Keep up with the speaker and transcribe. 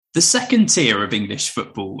The second tier of English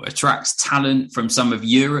football attracts talent from some of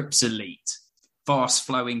Europe's elite.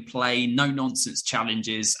 Fast-flowing play, no-nonsense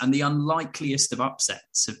challenges, and the unlikeliest of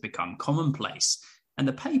upsets have become commonplace. And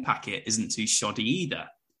the pay packet isn't too shoddy either.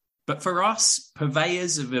 But for us,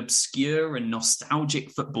 purveyors of obscure and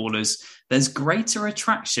nostalgic footballers, there's greater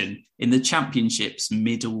attraction in the Championship's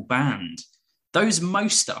middle band. Those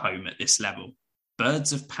most at home at this level,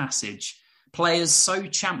 birds of passage, players so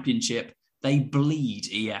Championship they bleed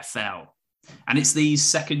EFL. And it's these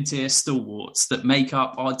second-tier stalwarts that make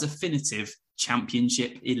up our definitive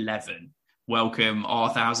Championship 11. Welcome,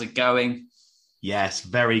 Arthur. How's it going? Yes,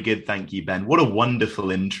 very good. Thank you, Ben. What a wonderful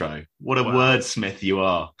intro. What a wordsmith you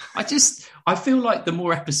are. I feel like the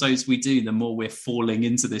more episodes we do, the more we're falling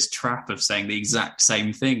into this trap of saying the exact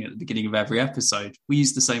same thing at the beginning of every episode. We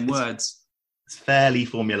use the same words. It's fairly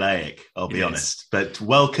formulaic, I'll be honest. But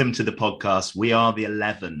welcome to the podcast. We are the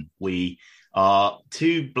 11. We are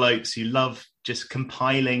two blokes who love just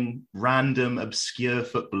compiling random, obscure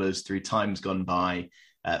footballers through times gone by,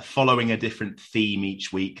 following a different theme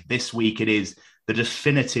each week. This week it is the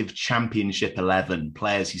definitive Championship 11,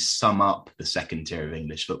 players who sum up the second tier of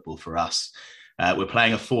English football for us. We're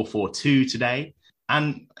playing a 4-4-2 today.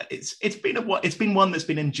 And it's been one that's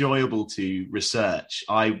been enjoyable to research.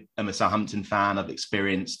 I am a Southampton fan. I've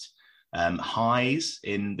experienced highs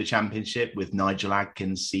in the Championship with Nigel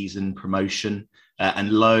Adkins' season promotion and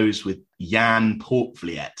lows with Jan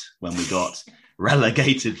Poortvliet when we got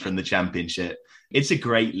relegated from the Championship. It's a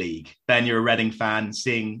great league. Ben, you're a Reading fan,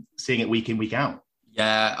 seeing it week in, week out.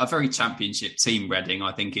 Yeah, a very Championship team, Reading,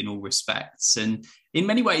 I think, in all respects. And in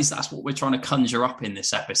many ways, that's what we're trying to conjure up in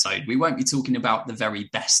this episode. We won't be talking about the very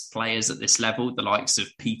best players at this level, the likes of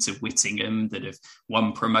Peter Whittingham that have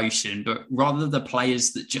won promotion, but rather the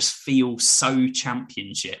players that just feel so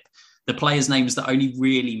Championship. The players' names that only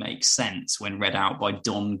really make sense when read out by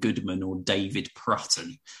Don Goodman or David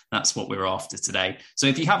Prutton. That's what we're after today. So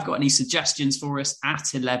if you have got any suggestions for us, at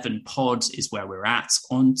 11pod is where we're at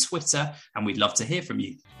on Twitter, and we'd love to hear from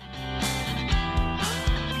you.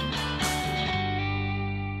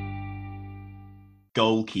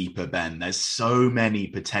 Goalkeeper, Ben. There's so many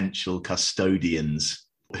potential custodians.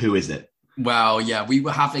 Who is it? Well, yeah, we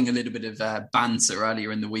were having a little bit of banter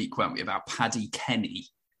earlier in the week, weren't we, about Paddy Kenny,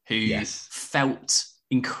 who felt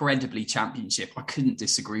incredibly Championship. I couldn't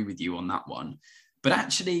disagree with you on that one. But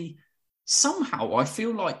actually, somehow I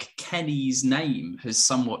feel like Kenny's name has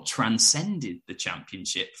somewhat transcended the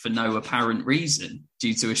Championship for no apparent reason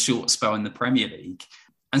due to a short spell in the Premier League.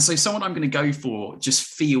 And so someone I'm going to go for just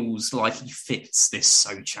feels like he fits this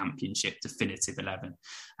so Championship definitive 11.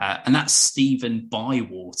 And that's Stephen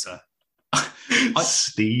Bywater.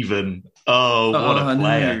 Stephen. Oh, what a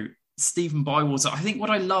player. No. Stephen Bywater. I think what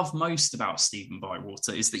I love most about Stephen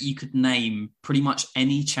Bywater is that you could name pretty much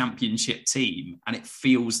any Championship team and it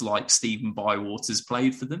feels like Stephen Bywater's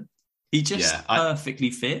played for them. He just perfectly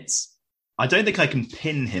fits. I don't think I can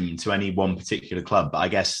pin him to any one particular club, but I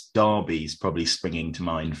guess Derby's probably springing to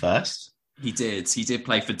mind first. He did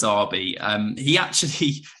play for Derby. He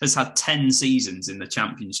actually has had 10 seasons in the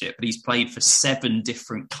Championship, but he's played for 7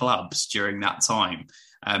 different clubs during that time.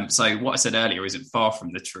 So what I said earlier isn't far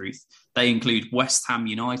from the truth. They include West Ham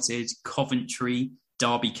United, Coventry,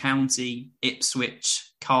 Derby County,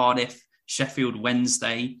 Ipswich, Cardiff, Sheffield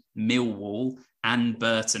Wednesday, Millwall, and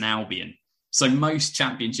Burton Albion. So most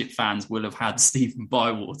Championship fans will have had Stephen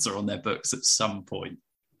Bywater on their books at some point.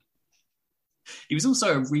 He was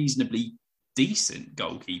also a reasonably decent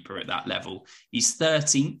goalkeeper at that level. He's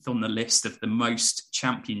 13th on the list of the most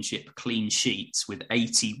Championship clean sheets with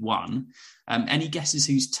 81. Any guesses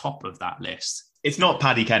who's top of that list? It's not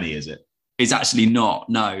Paddy Kenny, is it? It's actually not.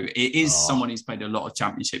 No, it is someone who's played a lot of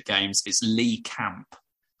Championship games. It's Lee Camp.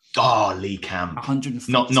 Oh, Lee Camp.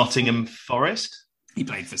 140. Not Nottingham Forest? He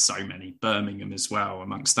played for so many, Birmingham as well,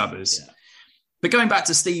 amongst others. Yeah. But going back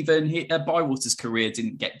to Stephen, Bywater's career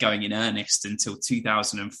didn't get going in earnest until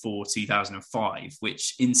 2004-2005,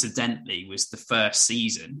 which incidentally was the first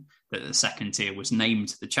season that the second tier was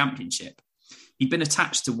named the Championship. He'd been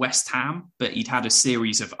attached to West Ham, but he'd had a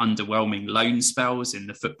series of underwhelming loan spells in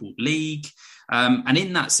the Football League. And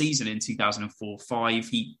in that season in 2004-05,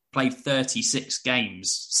 he played 36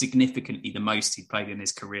 games, significantly the most he'd played in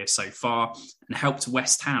his career so far, and helped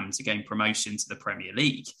West Ham to gain promotion to the Premier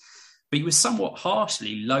League. But he was somewhat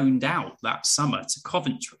harshly loaned out that summer to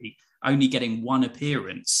Coventry, only getting 1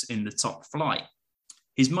 appearance in the top flight.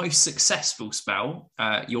 His most successful spell,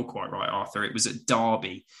 you're quite right, Arthur, it was at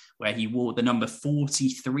Derby, where he wore the number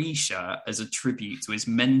 43 shirt as a tribute to his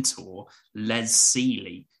mentor, Les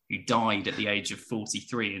Sealey, who died at the age of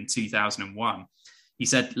 43 in 2001. He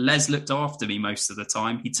said, Les looked after me most of the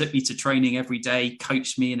time. He took me to training every day,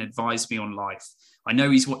 coached me and advised me on life. I know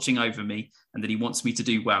he's watching over me and that he wants me to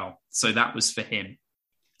do well. So that was for him.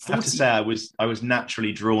 I have to say, I was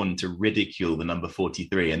naturally drawn to ridicule the number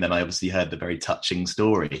 43, and then I obviously heard the very touching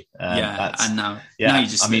story. And now you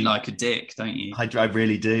just feel like a dick, don't you? I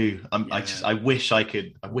really do. I wish I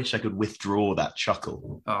could withdraw that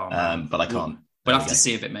chuckle, but I can't. We'll have to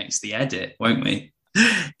see if it makes the edit, won't we?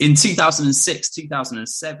 In 2006,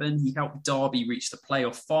 2007, he helped Derby reach the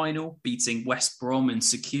playoff final, beating West Brom and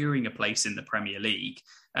securing a place in the Premier League.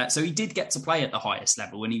 So he did get to play at the highest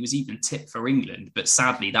level, and he was even tipped for England. But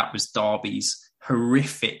sadly, that was Derby's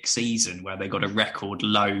horrific season where they got a record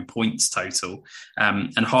low points total.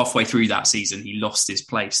 And halfway through that season, he lost his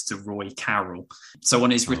place to Roy Carroll. So on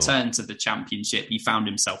his return to the Championship, he found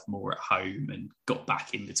himself more at home and got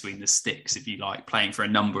back in between the sticks, if you like, playing for a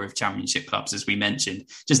number of Championship clubs, as we mentioned.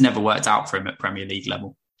 Just never worked out for him at Premier League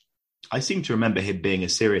level. I seem to remember him being a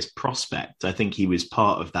serious prospect. I think he was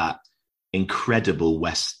part of that incredible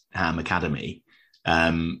West Ham Academy.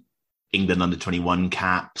 England under-21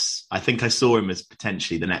 caps. I think I saw him as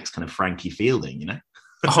potentially the next kind of Frankie Fielding, you know?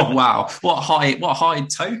 Oh, wow. What high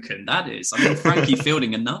token that is. I mean, Frankie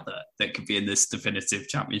Fielding, another that could be in this definitive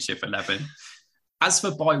Championship 11. As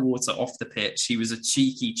for Bywater off the pitch, he was a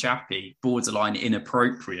cheeky chappy, borderline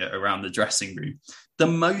inappropriate around the dressing room. The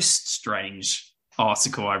most strange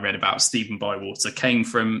article I read about Stephen Bywater came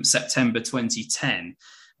from September 2010,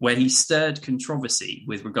 where he stirred controversy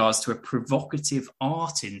with regards to a provocative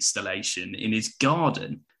art installation in his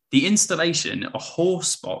garden. The installation, a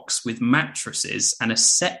horse box with mattresses and a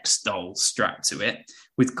sex doll strapped to it,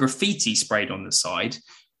 with graffiti sprayed on the side,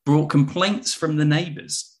 brought complaints from the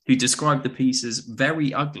neighbours, who described the piece as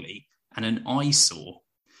very ugly and an eyesore.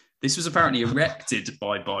 This was apparently erected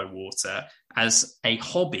by Bywater as a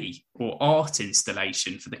hobby or art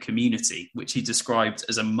installation for the community, which he described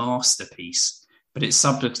as a masterpiece. But it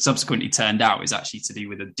subsequently turned out is actually to do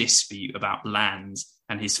with a dispute about land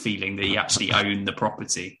and his feeling that he actually owned the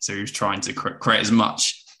property. So he was trying to create as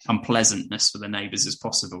much unpleasantness for the neighbours as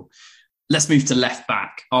possible. Let's move to left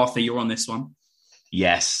back. Arthur, you're on this one.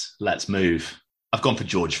 Yes, let's move. I've gone for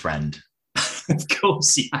George Friend. Of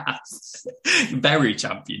course you have. Very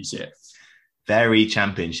Championship. Very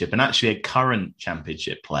Championship, and actually a current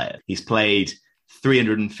Championship player. He's played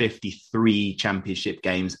 353 Championship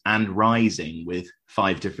games and rising with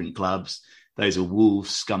 5 different clubs. Those are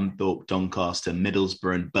Wolves, Scunthorpe, Doncaster,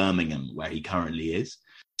 Middlesbrough and Birmingham, where he currently is.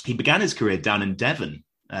 He began his career down in Devon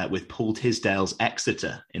with Paul Tisdale's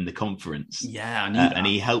Exeter in the conference. Yeah, I knew that. And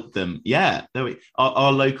he helped them. Yeah,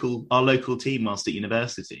 our local team, Master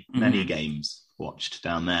University, many games watched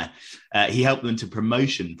down there. He helped them to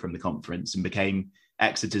promotion from the conference and became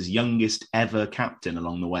Exeter's youngest ever captain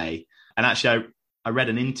along the way. And actually, I read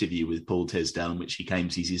an interview with Paul Tisdale in which he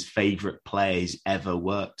claims he's his favourite player he's ever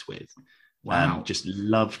worked with. Wow. Just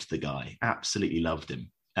loved the guy. Absolutely loved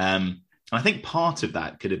him. I think part of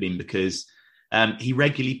that could have been because he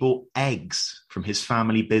regularly bought eggs from his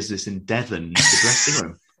family business in Devon into the dressing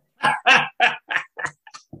room.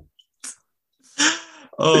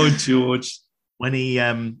 Oh, George. When he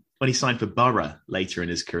signed for Borough later in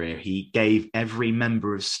his career, he gave every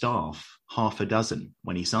member of staff half a dozen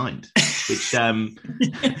when he signed,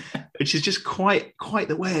 which is just quite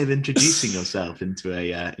the way of introducing yourself into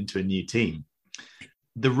a new team.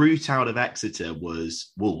 The route out of Exeter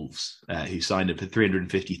was Wolves, who signed him for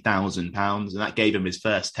 £350,000, and that gave him his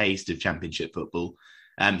first taste of Championship football.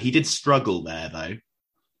 He did struggle there,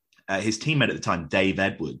 though. His teammate at the time, Dave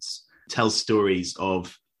Edwards, tells stories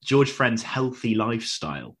of George Friend's healthy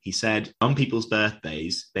lifestyle. He said on people's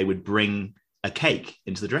birthdays, they would bring a cake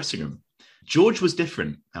into the dressing room. George was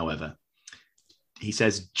different, however. He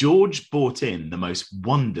says, George brought in the most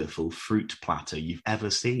wonderful fruit platter you've ever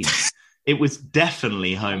seen. It was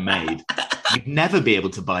definitely homemade. You'd never be able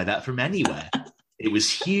to buy that from anywhere. It was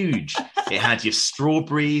huge. It had your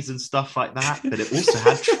strawberries and stuff like that, but it also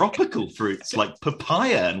had tropical fruits like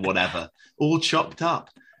papaya and whatever, all chopped up.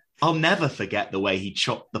 I'll never forget the way he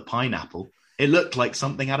chopped the pineapple. It looked like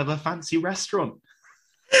something out of a fancy restaurant.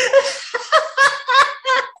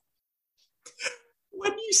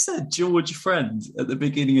 When you said George Friend at the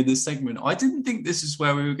beginning of this segment, I didn't think this is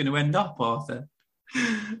where we were going to end up, Arthur.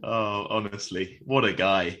 Oh, honestly, what a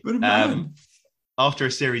guy. What a man. After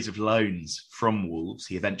a series of loans from Wolves,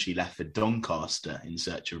 he eventually left for Doncaster in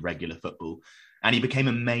search of regular football, and he became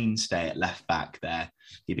a mainstay at left back there.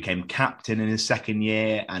 He became captain in his second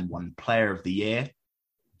year and won Player of the Year.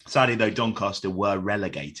 Sadly, though, Doncaster were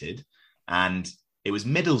relegated, and it was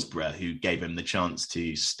Middlesbrough who gave him the chance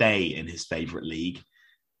to stay in his favourite league.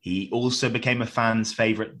 He also became a fan's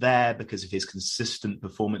favourite there because of his consistent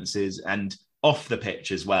performances, and off the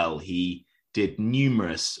pitch as well. He did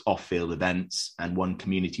numerous off-field events and won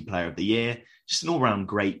Community Player of the Year. Just an all-round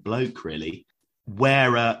great bloke, really.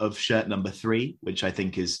 Wearer of shirt number 3, which I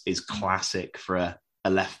think is classic for a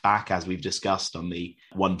left back, as we've discussed on the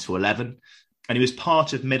 1 to 11. And he was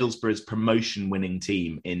part of Middlesbrough's promotion-winning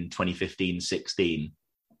team in 2015-16.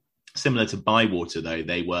 Similar to Bywater, though,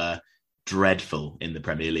 they were dreadful in the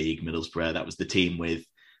Premier League, Middlesbrough. That was the team with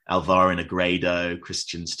Alvaro Negredo,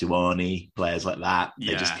 Christian Stuani, players like that.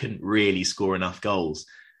 They just couldn't really score enough goals.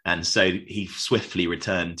 And so he swiftly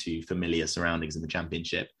returned to familiar surroundings in the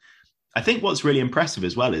Championship. I think what's really impressive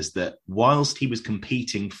as well is that whilst he was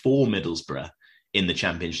competing for Middlesbrough in the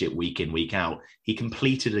Championship week in, week out, he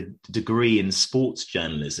completed a degree in sports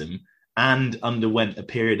journalism and underwent a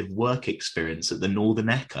period of work experience at the Northern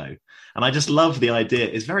Echo. And I just love the idea.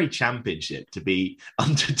 It's very Championship to be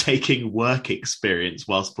undertaking work experience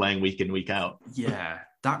whilst playing week in, week out. Yeah,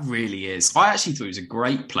 that really is. I actually thought he was a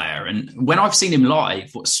great player. And when I've seen him live,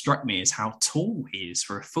 what struck me is how tall he is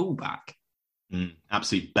for a fullback.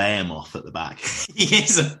 Absolute behemoth at the back. He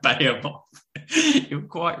is a behemoth. You're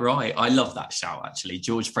quite right. I love that shout, actually.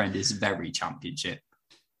 George Friend is very Championship.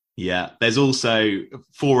 Yeah, there's also,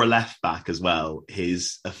 for a left back as well,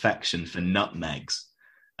 his affection for nutmegs.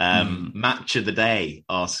 Match of the Day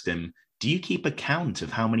asked him, do you keep a count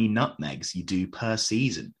of how many nutmegs you do per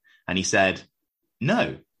season? And he said,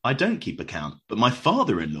 no, I don't keep a count. But my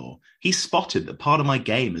father-in-law, he spotted that part of my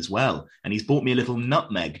game as well. And he's bought me a little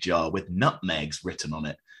nutmeg jar with nutmegs written on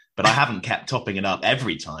it. But I haven't kept topping it up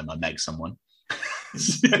every time I meg someone.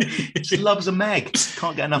 He loves a meg.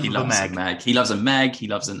 Can't get enough of a meg. He loves a meg. He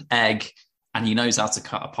loves an egg. And he knows how to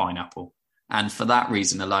cut a pineapple. And for that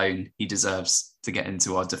reason alone, he deserves to get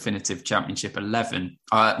into our definitive Championship 11.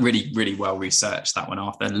 Really, really well researched, that one,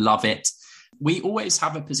 Arthur. Love it. We always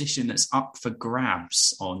have a position that's up for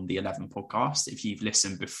grabs on the 11 podcast, if you've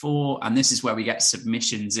listened before. And this is where we get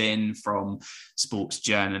submissions in from sports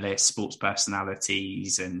journalists, sports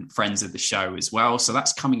personalities, and friends of the show as well. So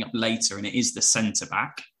that's coming up later, and it is the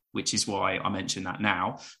centre-back, which is why I mention that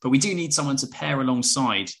now. But we do need someone to pair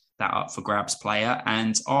alongside that up for grabs player.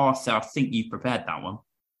 And Arthur, I think you've prepared that one.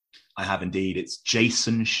 I have indeed. It's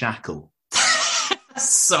Jason Shackle.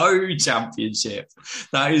 So Championship.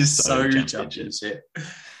 That is so championship.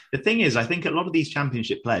 The thing is, I think a lot of these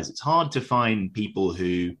Championship players, it's hard to find people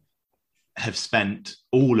who have spent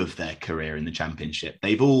all of their career in the Championship.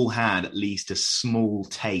 They've all had at least a small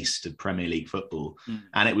taste of Premier League football.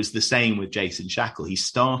 And it was the same with Jason Shackle. He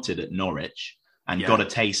started at Norwich and got a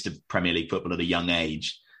taste of Premier League football at a young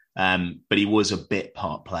age. But he was a bit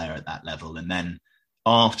part player at that level. And then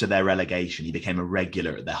after their relegation, he became a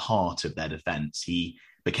regular at the heart of their defence. He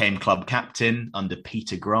became club captain under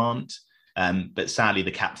Peter Grant, but sadly the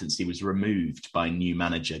captaincy was removed by new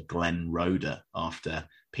manager Glenn Roeder after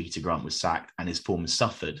Peter Grant was sacked, and his form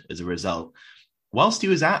suffered as a result. Whilst he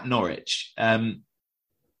was at Norwich,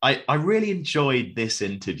 I really enjoyed this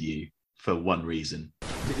interview for one reason.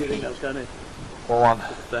 Did you think that was going in? What one?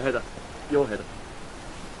 The header. Your header.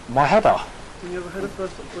 My header? Didn't you have a header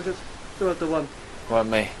first? Who had the one? Weren't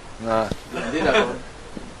me. No. You did have one.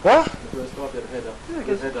 What? The first half, you had a header. Yeah,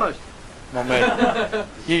 against the post. Not me.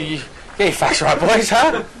 you get your facts right, boys,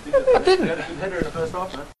 huh? I didn't. You had a good header in the first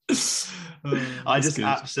half, man. I just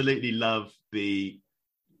absolutely love the...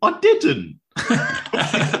 I didn't.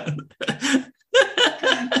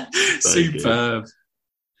 Superb.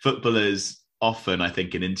 Footballers often, I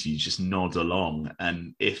think, in interviews just nod along.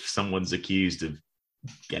 And if someone's accused of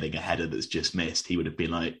getting a header that's just missed, he would have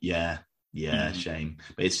been like, yeah, shame.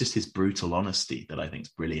 But it's just his brutal honesty that I think is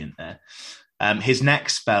brilliant there. His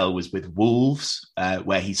next spell was with Wolves,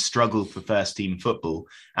 where he struggled for first-team football.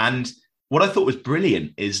 And what I thought was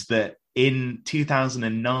brilliant is that in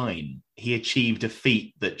 2009, he achieved a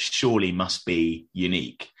feat that surely must be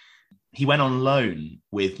unique. He went on loan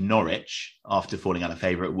with Norwich after falling out of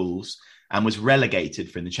favour at Wolves and was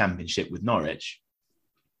relegated from the Championship with Norwich.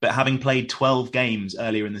 But having played 12 games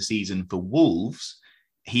earlier in the season for Wolves,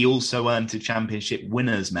 he also earned a Championship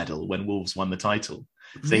winners' medal when Wolves won the title.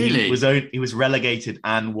 So really? he was relegated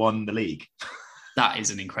and won the league. That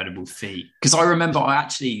is an incredible feat. Because I remember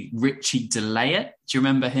Richie Delayet. Do you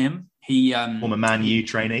remember him? He former Man U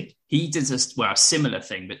trainee. He did a similar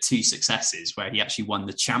thing, but 2 successes where he actually won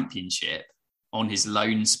the Championship on his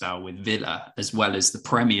loan spell with Villa, as well as the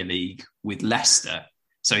Premier League with Leicester.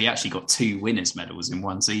 So he actually got 2 winners' medals in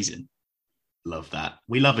one season. Love that.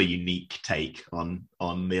 We love a unique take on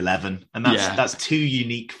the 11. And that's 2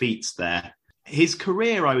 unique feats there. His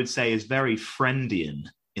career, I would say, is very Friendian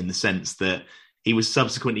in the sense that He was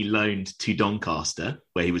subsequently loaned to Doncaster,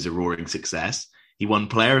 where he was a roaring success. He won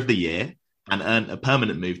Player of the Year and earned a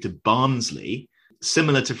permanent move to Barnsley.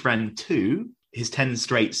 Similar to Friend 2, his 10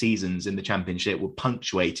 straight seasons in the Championship were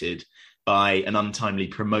punctuated by an untimely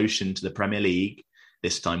promotion to the Premier League,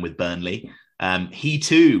 this time with Burnley. He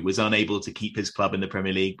too was unable to keep his club in the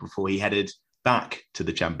Premier League before he headed back to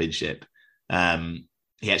the Championship.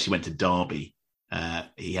 He actually went to Derby.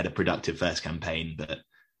 He had a productive first campaign, but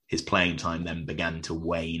his playing time then began to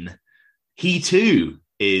wane. He too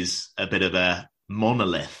is a bit of a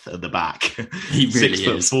monolith at the back. He really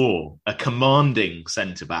 6'4", a commanding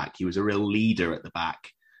centre-back. He was a real leader at the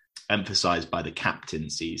back, emphasised by the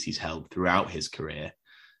captaincies he's held throughout his career.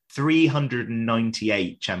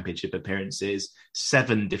 398 Championship appearances,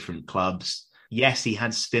 7 different clubs. Yes, he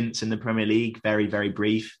had stints in the Premier League, very, very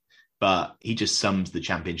brief, but he just sums the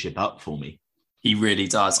Championship up for me. He really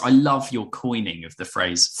does. I love your coining of the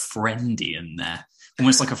phrase Friendian there.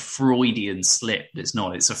 Almost like a Freudian slip, but it's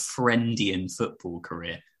not. It's a Friendian football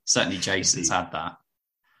career. Certainly Jason's had that.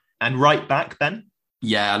 And right back, Ben?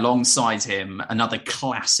 Yeah, alongside him, another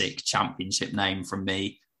classic Championship name from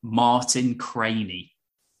me, Martin Craney.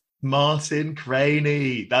 Martin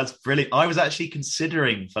Craney. That's brilliant. I was actually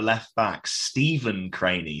considering for left back Stephen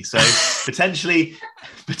Craney. So potentially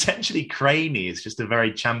Craney is just a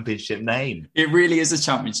very Championship name. It really is a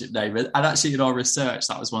Championship name. And actually in our research,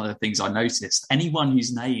 that was one of the things I noticed. Anyone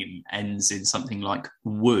whose name ends in something like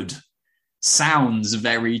Wood sounds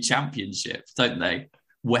very Championship, don't they?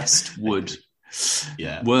 Westwood.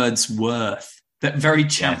 Yeah. Wordsworth. That very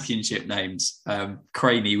Championship names.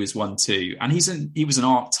 Craney was one too, and he was an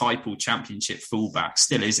archetypal Championship fullback.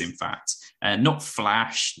 Still is, in fact. Not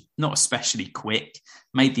flash, not especially quick.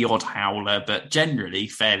 Made the odd howler, but generally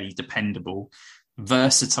fairly dependable.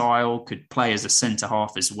 Versatile, could play as a centre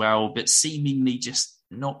half as well, but seemingly just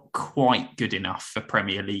not quite good enough for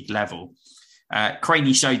Premier League level.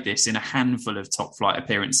 Craney showed this in a handful of top flight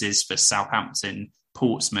appearances for Southampton,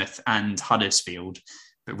 Portsmouth, and Huddersfield,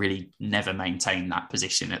 but really never maintained that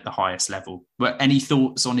position at the highest level. But any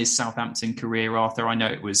thoughts on his Southampton career, Arthur? I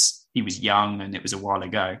know he was young and it was a while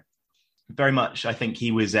ago. Very much. I think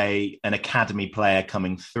he was an academy player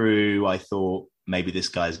coming through. I thought maybe this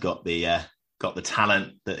guy's got the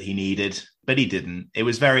talent that he needed, but he didn't. It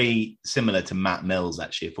was very similar to Matt Mills,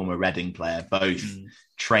 actually, a former Reading player, both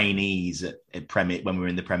trainees at Premier when we were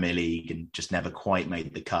in the Premier League and just never quite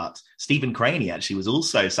made the cut. Stephen Craney actually was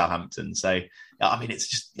also Southampton. So, I mean, it's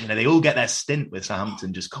just, they all get their stint with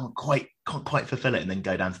Southampton, just can't quite fulfill it and then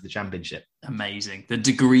go down to the Championship. Amazing. The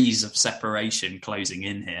degrees of separation closing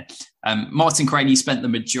in here. Martin Craney spent the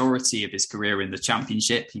majority of his career in the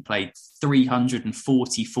Championship. He played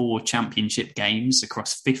 344 Championship games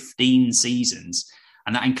across 15 seasons,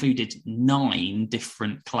 and that included 9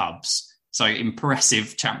 different clubs. So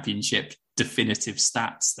impressive Championship definitive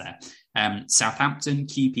stats there. Southampton,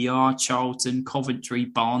 QPR, Charlton, Coventry,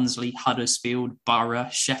 Barnsley, Huddersfield, Borough,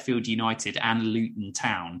 Sheffield United and Luton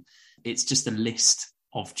Town. It's just a list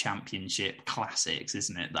of Championship classics,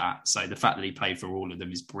 isn't it, that? So the fact that he played for all of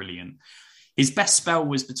them is brilliant. His best spell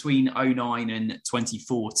was between 2009 and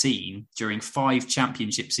 2014 during 5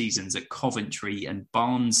 Championship seasons at Coventry and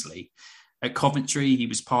Barnsley. At Coventry, he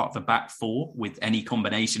was part of a back four with any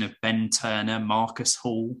combination of Ben Turner, Marcus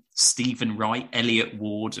Hall, Stephen Wright, Elliot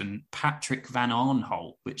Ward and Patrick Van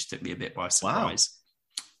Arnholt, which took me a bit by surprise.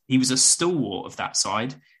 Wow. He was a stalwart of that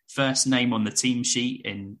side, first name on the team sheet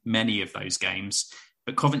in many of those games,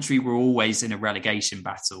 but Coventry were always in a relegation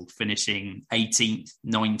battle, finishing 18th,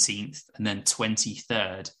 19th and then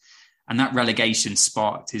 23rd. And that relegation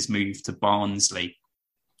sparked his move to Barnsley.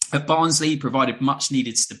 At Barnsley, he provided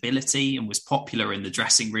much-needed stability and was popular in the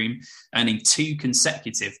dressing room, earning 2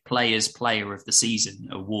 consecutive Players' Player of the Season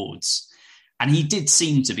awards. And he did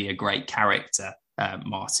seem to be a great character,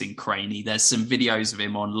 Martin Craney. There's some videos of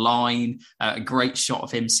him online, a great shot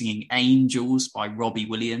of him singing Angels by Robbie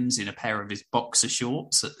Williams in a pair of his boxer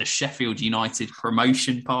shorts at the Sheffield United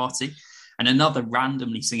promotion party, and another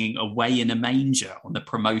randomly singing Away in a Manger on the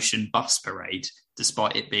promotion bus parade,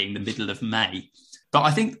 despite it being the middle of May. But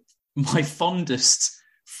I think my fondest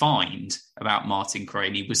find about Martin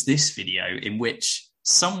Craney was this video in which,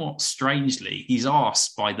 somewhat strangely, he's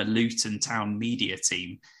asked by the Luton Town media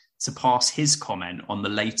team to pass his comment on the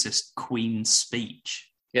latest Queen's speech.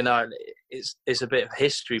 It's a bit of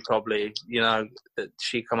history probably, that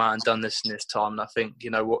she come out and done this in this time. And I think,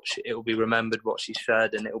 it will be remembered what she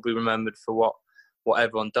said, and it will be remembered for what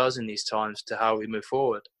everyone does in these times to how we move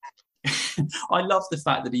forward. I love the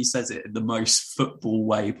fact that he says it in the most football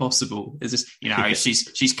way possible. It's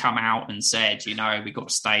just, she's come out and said, we got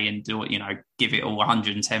to stay and do it, give it all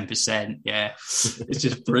 110%. Yeah, it's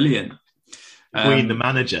just brilliant. Queen, the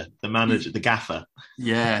manager, the gaffer.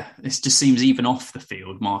 Yeah, it just seems even off the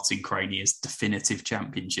field, Martin Croney is definitive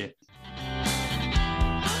championship.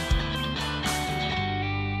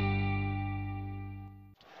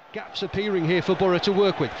 Gaps appearing here for Borough to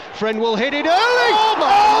work with. Friend will hit it early. Oh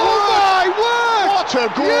my word! What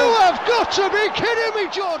a goal! You have got to be kidding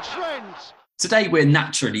me, George Friends. Today we're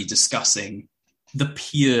naturally discussing the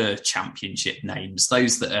pure championship names,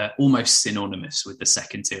 those that are almost synonymous with the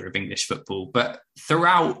second tier of English football. But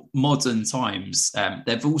throughout modern times, there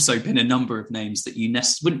have also been a number of names that you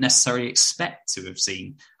wouldn't necessarily expect to have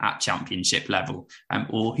seen at championship level,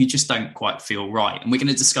 or who just don't quite feel right. And we're going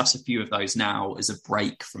to discuss a few of those now as a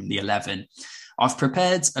break from the 11. I've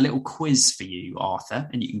prepared a little quiz for you, Arthur,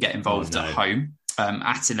 and you can get involved at home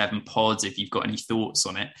at 11 Pod if you've got any thoughts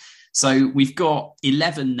on it. So we've got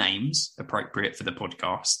 11 names appropriate for the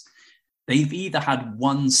podcast. They've either had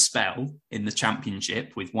one spell in the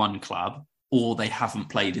championship with one club, or they haven't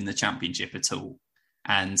played in the championship at all.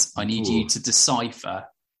 And I need you to decipher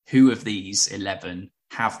who of these 11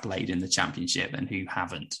 have played in the championship and who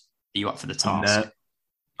haven't. Are you up for the task?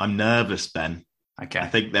 I'm nervous, Ben. Okay. I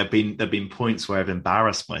think there've been points where I've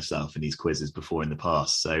embarrassed myself in these quizzes before in the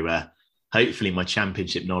past. So hopefully my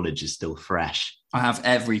championship knowledge is still fresh. I have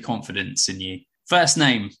every confidence in you. First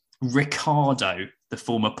name, Ricardo, the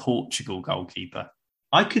former Portugal goalkeeper.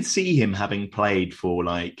 I could see him having played for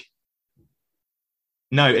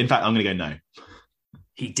No, in fact, I'm going to go no.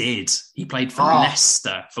 He did. He played for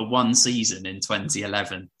Leicester for one season in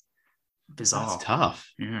 2011. Bizarre. That's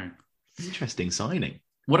tough. Yeah. Interesting signing.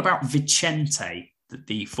 What about Vicente,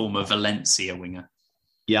 the former Valencia winger?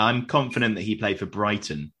 Yeah, I'm confident that he played for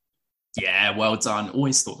Brighton. Yeah, well done.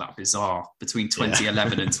 Always thought that bizarre between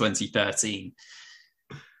 2011 and 2013.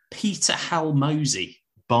 Peter Halmosy.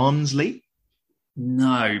 Barnsley?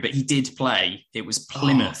 No, but he did play. It was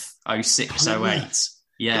Plymouth 06-08.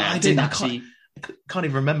 Yeah, I can't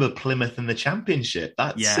even remember Plymouth in the championship.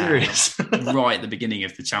 That's serious. Right at the beginning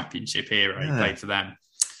of the championship era, he played for them.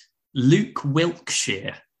 Luke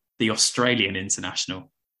Wilkshire, the Australian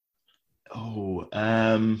international.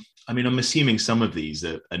 I'm assuming some of these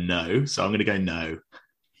are no, so I'm going to go no.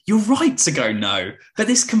 You're right to go no, but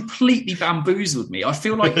this completely bamboozled me. I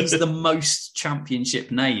feel like he's the most championship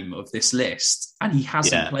name of this list, and he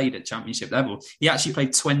hasn't played at championship level. He actually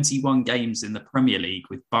played 21 games in the Premier League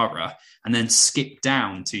with Borough and then skipped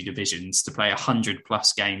down 2 divisions to play 100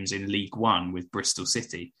 plus games in League One with Bristol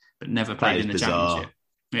City, but never played in the championship.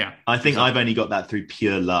 Yeah, I think I've only got that through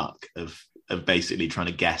pure luck of basically trying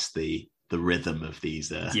to guess the rhythm of these.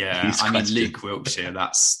 These Luke Wilkshire,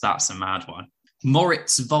 that's a mad one.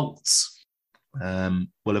 Moritz Volz.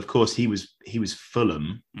 Well, of course, he was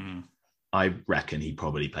Fulham. I reckon he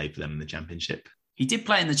probably played for them in the championship. He did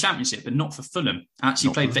play in the championship, but not for Fulham.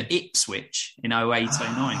 Actually played for Ipswich in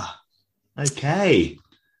 08-09. Okay.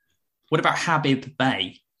 What about Habib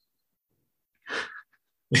Bey?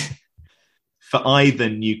 For either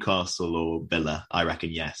Newcastle or Villa, I reckon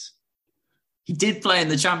yes. He did play in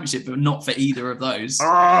the championship, but not for either of those.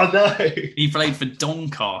 Oh, no. He played for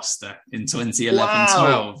Doncaster in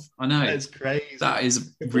 2011-12. I know. That's crazy. That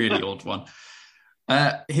is a really odd one.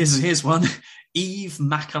 Here's one. Yves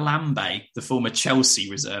Makalambe, the former Chelsea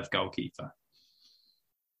reserve goalkeeper.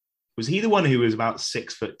 Was he the one who was about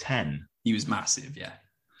 6'10"? He was massive, yeah.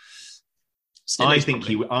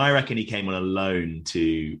 I reckon he came on a loan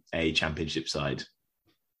to a championship side.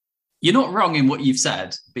 You're not wrong in what you've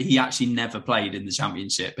said, but he actually never played in the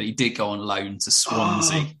championship, but he did go on loan to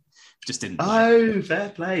Swansea. Just didn't play. Fair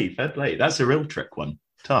play. That's a real trick one.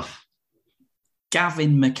 Tough.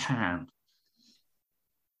 Gavin McCann.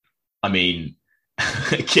 I mean,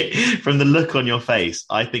 from the look on your face,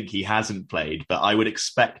 I think he hasn't played, but I would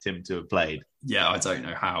expect him to have played. Yeah, I don't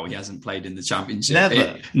know how he hasn't played in the championship.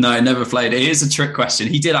 Never played. It is a trick question.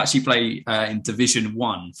 He did actually play in Division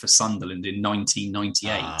 1 for Sunderland in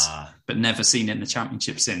 1998, but never seen in the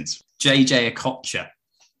championship since. JJ Okocha.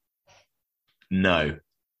 No.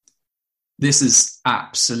 This has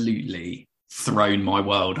absolutely thrown my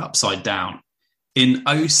world upside down. In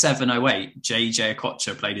 07-08, JJ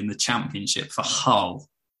Okocha played in the championship for Hull.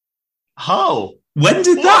 Hull? When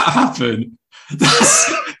did that happen?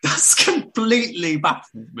 That's completely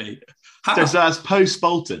baffled me. So that's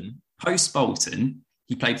post-Bolton? Post-Bolton,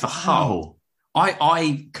 he played for Hull.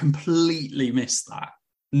 I completely missed that.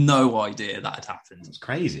 No idea that had happened. It's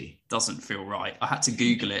crazy. Doesn't feel right. I had to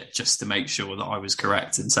Google it just to make sure that I was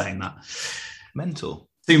correct in saying that. Mental.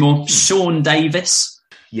 Two more. Sean Davis.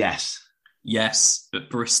 Yes. Yes, but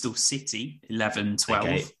Bristol City, 11-12.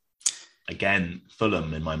 Okay. Again,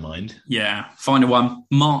 Fulham in my mind. Yeah. Final one.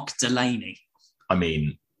 Mark Delaney. I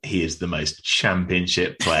mean, he is the most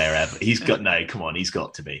championship player ever. He's got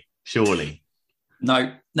to be. Surely.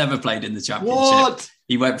 No, never played in the championship. What?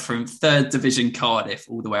 He went from 3rd Division Cardiff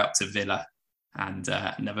all the way up to Villa and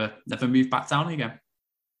never moved back down again.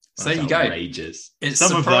 So there you go. Outrageous. It's Some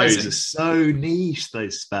surprising. of those are so niche,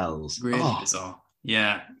 those spells. Really bizarre.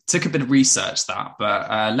 Yeah. Took a bit of research that,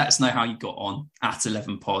 but let us know how you got on at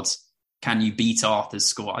 11 pods. Can you beat Arthur's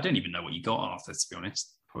score? I don't even know what you got, Arthur, to be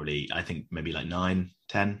honest. Probably, I think maybe like 9,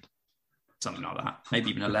 10. Something like that.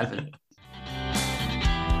 Maybe even 11.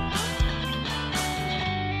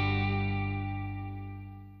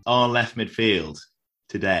 Our left midfield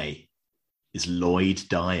today is Lloyd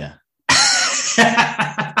Dyer.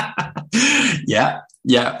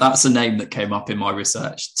 Yeah, that's a name that came up in my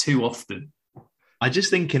research too often. I just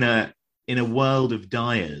think in a world of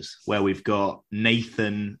Dyers where we've got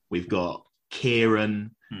Nathan, we've got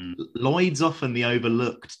Kieran, Lloyd's often the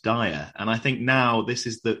overlooked Dyer, and I think now this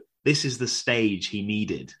is the stage he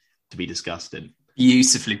needed to be discussed in.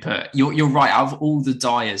 Beautifully put. You're right. Out of all the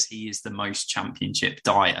Dyers, he is the most championship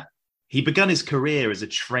Dyer. He began his career as a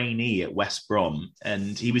trainee at West Brom,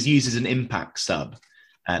 and he was used as an impact sub.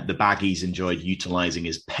 The Baggies enjoyed utilising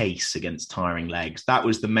his pace against tiring legs. That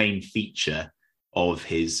was the main feature of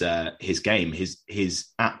his game, his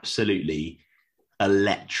absolutely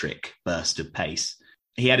electric burst of pace.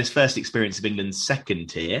 He had his first experience of England's second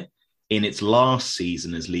tier in its last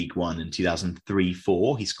season as League One in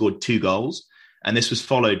 2003-04. He scored 2 goals, and this was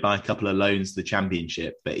followed by a couple of loans to the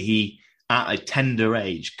Championship. But he, at a tender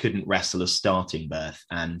age, couldn't wrestle a starting berth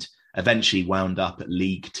and eventually wound up at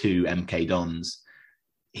League Two MK Dons.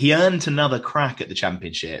 He earned another crack at the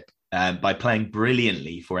Championship by playing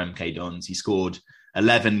brilliantly for MK Dons. He scored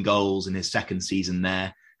 11 goals in his second season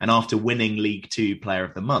there. And after winning League Two Player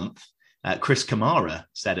of the Month, Chris Kamara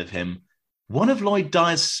said of him, "One of Lloyd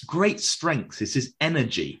Dyer's great strengths is his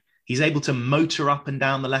energy. He's able to motor up and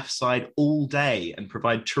down the left side all day and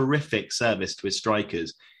provide terrific service to his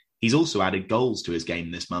strikers. He's also added goals to his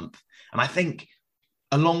game this month." And I think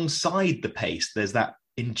alongside the pace, there's that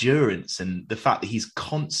endurance and the fact that he's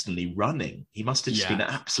constantly running. He must have just been an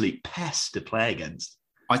absolute pest to play against.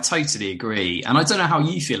 I totally agree. And I don't know how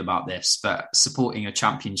you feel about this, but supporting a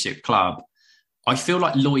championship club, I feel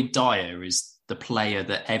like Lloyd Dyer is the player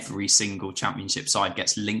that every single championship side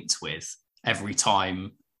gets linked with every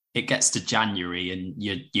time it gets to January and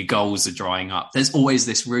your goals are drying up. There's always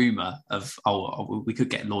this rumour of, we could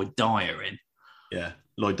get Lloyd Dyer in. Yeah,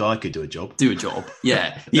 Lloyd Dyer could do a job.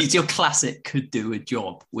 Yeah. He's your classic could do a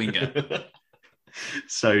job winger.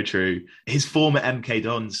 So true. His former MK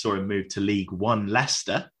Dons saw him move to League One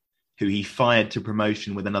Leicester, who he fired to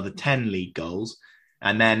promotion with another 10 league goals.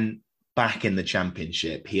 And then back in the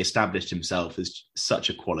Championship, he established himself as such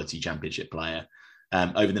a quality Championship player.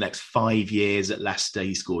 Over the next 5 years at Leicester,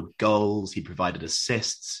 he scored goals, he provided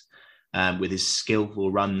assists with his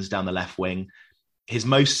skillful runs down the left wing. His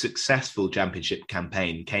most successful Championship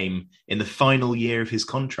campaign came in the final year of his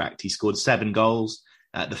contract. He scored 7 goals,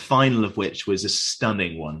 the final of which was a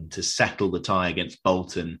stunning one to settle the tie against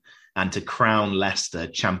Bolton and to crown Leicester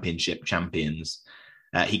Championship champions.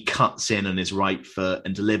 He cuts in on his right foot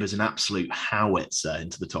and delivers an absolute howitzer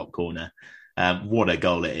into the top corner. What a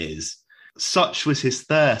goal it is. Such was his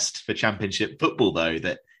thirst for Championship football, though,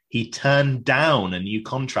 that he turned down a new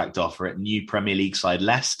contract offer at new Premier League side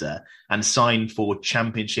Leicester and signed for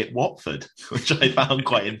Championship Watford, which I found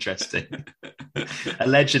quite interesting.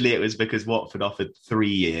 Allegedly, it was because Watford offered 3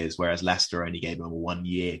 years, whereas Leicester only gave him a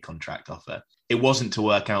 1-year contract offer. It wasn't to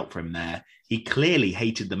work out for him there. He clearly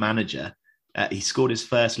hated the manager. He scored his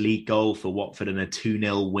first league goal for Watford in a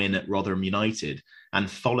 2-0 win at Rotherham United and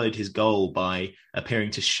followed his goal by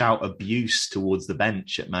appearing to shout abuse towards the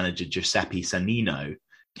bench at manager Giuseppe Sannino.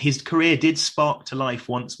 His career did spark to life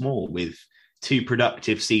once more with 2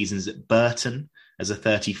 productive seasons at Burton as a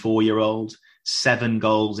 34-year-old, 7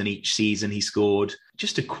 goals in each season he scored.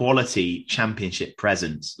 Just a quality Championship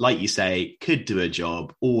presence. Like you say, could do a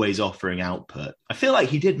job, always offering output. I feel like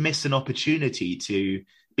he did miss an opportunity to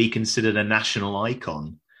be considered a national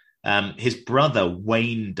icon. His brother,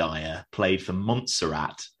 Wayne Dyer, played for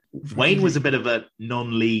Montserrat. Wayne was a bit of a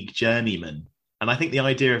non-league journeyman. And I think the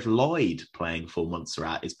idea of Lloyd playing for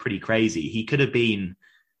Montserrat is pretty crazy. He could have been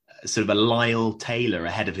sort of a Lyle Taylor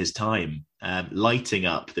ahead of his time, lighting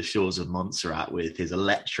up the shores of Montserrat with his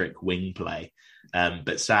electric wing play.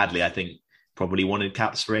 But sadly, I think probably wanted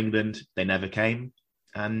caps for England. They never came.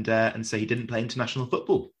 And so he didn't play international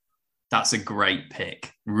football. That's a great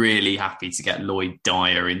pick. Really happy to get Lloyd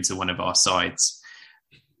Dyer into one of our sides.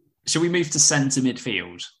 Shall we move to centre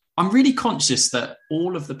midfield? I'm really conscious that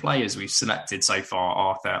all of the players we've selected so far,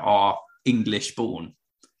 Arthur, are English born.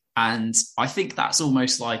 And I think that's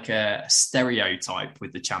almost like a stereotype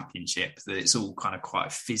with the Championship, that it's all kind of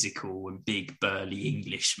quite physical and big, burly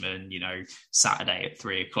Englishmen, Saturday at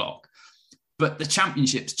 3:00. But the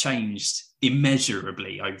Championship's changed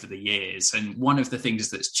immeasurably over the years. And one of the things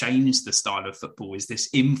that's changed the style of football is this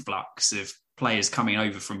influx of players coming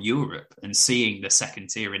over from Europe and seeing the second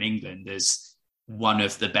tier in England as one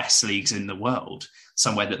of the best leagues in the world,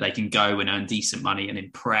 somewhere that they can go and earn decent money and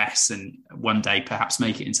impress and one day perhaps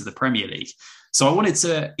make it into the Premier League. So I wanted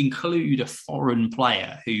to include a foreign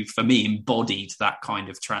player who, for me, embodied that kind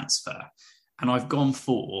of transfer. And I've gone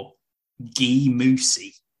for Guy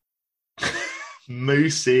Moussi.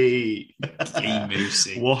 Moussi. Guy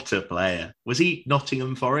Moussi. What a player. Was he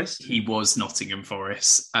Nottingham Forest? He was Nottingham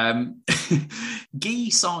Forest. Guy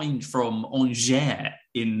signed from Angers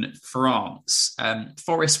in France.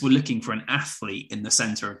 Forest were looking for an athlete in the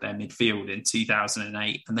centre of their midfield in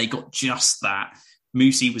 2008, and they got just that.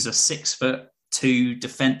 Moussi was a 6'2"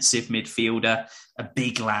 defensive midfielder, a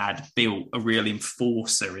big lad, built, a real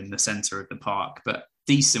enforcer in the centre of the park, but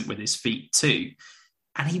decent with his feet too.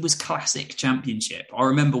 And he was classic Championship. I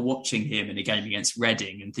remember watching him in a game against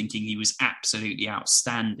Reading and thinking he was absolutely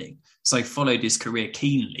outstanding. So I followed his career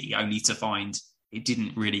keenly, only to find it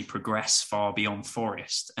didn't really progress far beyond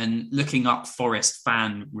Forest. And looking up Forest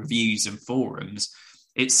fan reviews and forums,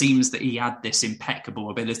 it seems that he had this impeccable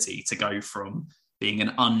ability to go from being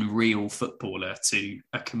an unreal footballer to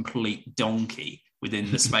a complete donkey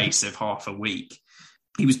within the space of half a week.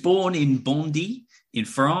 He was born in Bondy in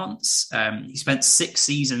France. He spent 6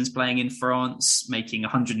 seasons playing in France, making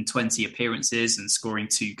 120 appearances and scoring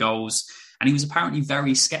 2 goals. And he was apparently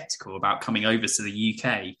very sceptical about coming over to the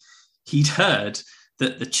UK. He'd heard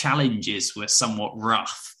that the challenges were somewhat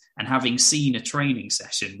rough. And having seen a training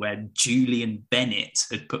session where Julian Bennett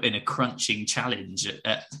had put in a crunching challenge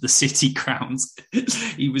at the City grounds,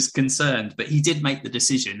 he was concerned. But he did make the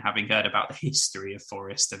decision, having heard about the history of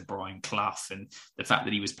Forest and Brian Clough and the fact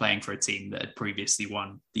that he was playing for a team that had previously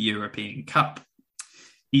won the European Cup.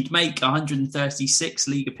 He'd make 136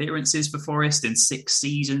 league appearances for Forest in 6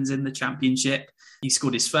 seasons in the Championship. He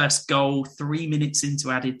scored his first goal 3 minutes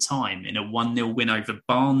into added time in a 1-0 win over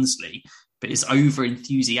Barnsley. But his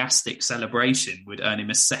over-enthusiastic celebration would earn him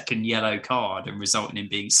a second yellow card and result in him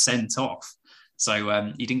being sent off.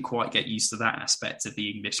 So he didn't quite get used to that aspect of the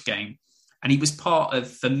English game. And he was part of,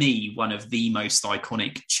 for me, one of the most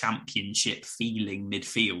iconic Championship-feeling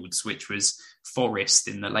midfields, which was Forest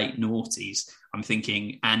in the late noughties. I'm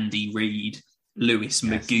thinking Andy Reid, Lewis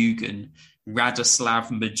McGugan, Radoslav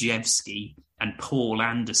Majewski and Paul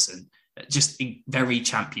Anderson. Just very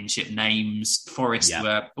Championship names. Forest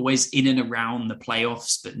were always in and around the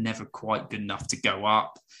playoffs, but never quite good enough to go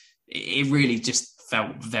up. It really just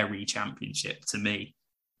felt very Championship to me.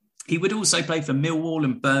 He would also play for Millwall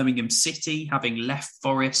and Birmingham City, having left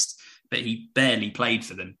Forest, but he barely played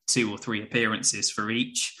for them, 2 or 3 appearances for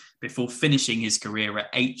each, before finishing his career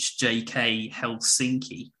at HJK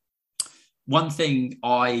Helsinki. One thing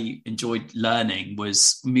I enjoyed learning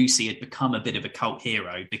was Moussi had become a bit of a cult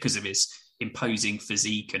hero because of his imposing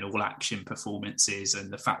physique and all-action performances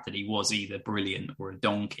and the fact that he was either brilliant or a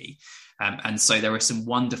donkey. And so there are some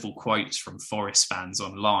wonderful quotes from Forest fans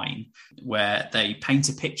online where they paint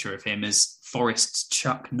a picture of him as Forest's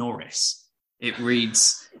Chuck Norris. It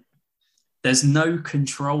reads, "There's no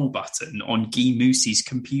control button on Guy Moussi's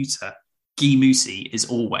computer. Guy Moussi is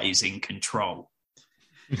always in control."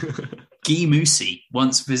 Guy Moussi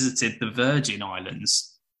once visited the Virgin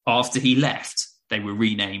Islands. After he left, they were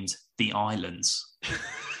renamed the Islands.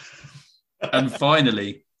 And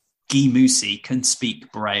finally, Guy Moussi can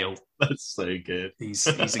speak Braille. That's so good. He's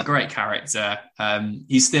a great character.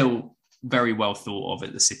 He's still very well thought of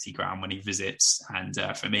at the City ground when he visits. And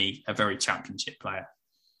for me, a very Championship player.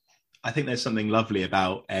 I think there's something lovely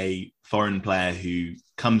about a foreign player who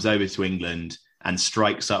comes over to England and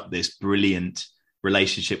strikes up this brilliant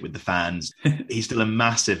relationship with the fans. He's still a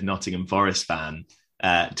massive Nottingham Forest fan,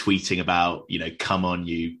 tweeting about, come on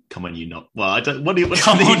you not. Well, I don't.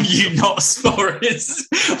 Come on you not Forest.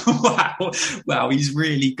 Wow, he's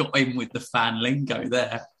really got in with the fan lingo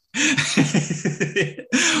there.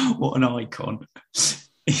 What an icon!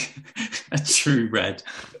 A true Red.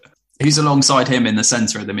 Who's alongside him in the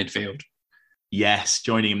centre of the midfield? Yes,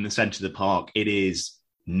 joining him in the centre of the park, it is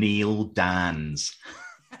Neil Dans.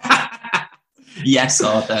 Yes,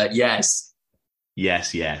 Arthur, yes.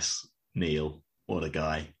 Yes. Neil, what a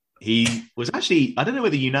guy. He was actually, I don't know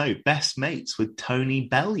whether you know, best mates with Tony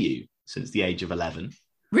Bellew since the age of 11.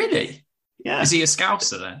 Really? Yeah. Is he a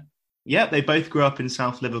Scouser then? Yeah, they both grew up in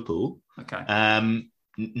South Liverpool. Okay.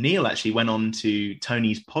 Neil actually went on to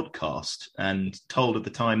Tony's podcast and told at the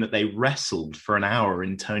time that they wrestled for an hour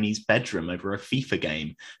in Tony's bedroom over a FIFA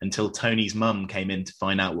game until Tony's mum came in to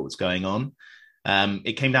find out what was going on.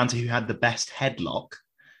 It came down to who had the best headlock.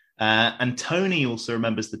 And Tony also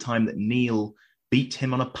remembers the time that Neil beat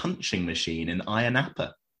him on a punching machine in Ayia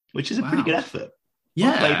Napa, which is a pretty good effort. Yeah.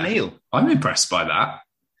 Well played, Neil. I'm impressed by that.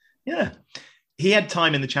 Yeah. He had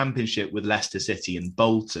time in the Championship with Leicester City and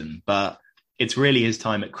Bolton, but it's really his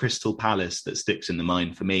time at Crystal Palace that sticks in the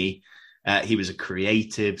mind for me. He was a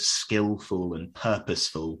creative, skillful and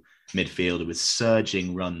purposeful midfielder with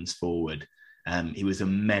surging runs forward. He was a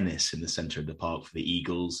menace in the centre of the park for the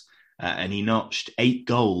Eagles, and he notched 8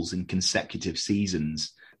 goals in consecutive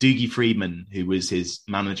seasons. Dougie Freedman, who was his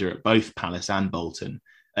manager at both Palace and Bolton,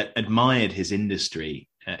 admired his industry,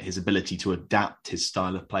 his ability to adapt his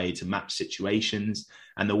style of play to match situations,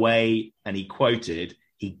 and the way, and he quoted,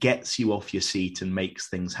 he gets you off your seat and makes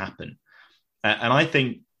things happen. And I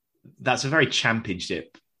think that's a very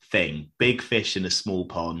Championship thing. Big fish in a small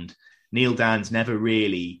pond. Neil Danns never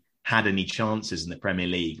really had any chances in the Premier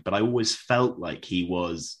League, but I always felt like he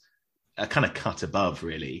was a kind of cut above,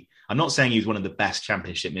 really. I'm not saying he was one of the best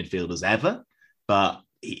Championship midfielders ever, but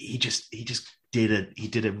he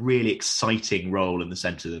did a really exciting role in the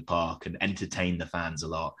centre of the park and entertained the fans a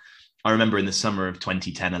lot. I remember in the summer of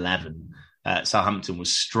 2010-11, Southampton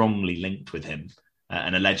was strongly linked with him,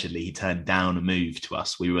 and allegedly he turned down a move to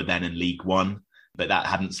us. We were then in League One, but that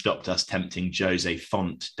hadn't stopped us tempting Jose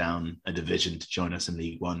Font down a division to join us in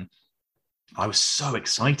League One. I was so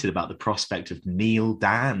excited about the prospect of Neil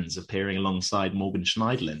Danns appearing alongside Morgan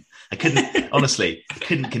Schneiderlin. I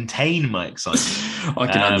couldn't contain my excitement. I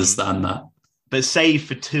can understand that. But save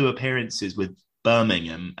for 2 appearances with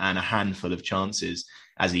Birmingham and a handful of chances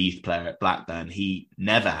as a youth player at Blackburn, he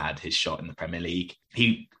never had his shot in the Premier League.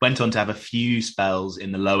 He went on to have a few spells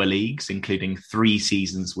in the lower leagues, including 3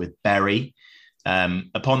 seasons with Bury.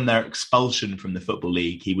 Upon their expulsion from the Football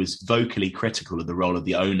League, he was vocally critical of the role of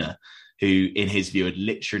the owner, who, in his view, had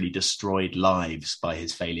literally destroyed lives by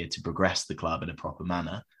his failure to progress the club in a proper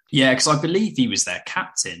manner. Yeah, because I believe he was their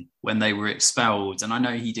captain when they were expelled. And I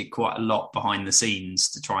know he did quite a lot behind the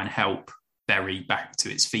scenes to try and help Bury back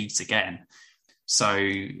to its feet again. So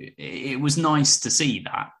it was nice to see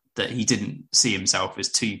that he didn't see himself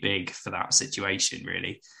as too big for that situation,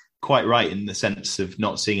 really. Quite right in the sense of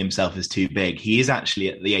not seeing himself as too big. He is actually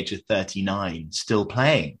at the age of 39 still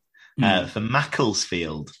playing for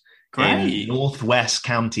Macclesfield. Great. In North West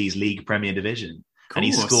Counties League Premier Division. And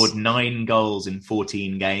he scored 9 goals in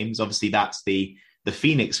 14 games. Obviously, that's the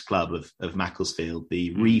Phoenix club of Macclesfield,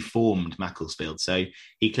 the reformed Macclesfield. So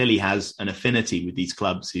he clearly has an affinity with these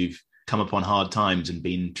clubs who've come upon hard times and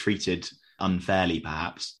been treated unfairly,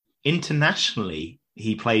 perhaps. Internationally,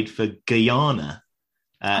 he played for Guyana.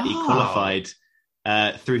 He qualified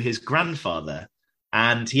through his grandfather.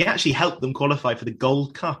 And he actually helped them qualify for the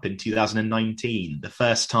Gold Cup in 2019, the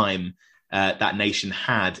first time that nation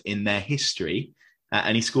had in their history.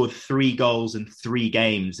 And he scored 3 goals in 3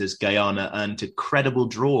 games as Guyana earned a credible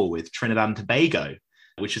draw with Trinidad and Tobago,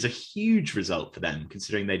 which is a huge result for them,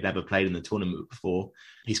 considering they'd never played in the tournament before.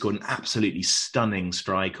 He scored an absolutely stunning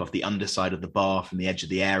strike off the underside of the bar from the edge of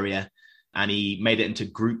the area. And he made it into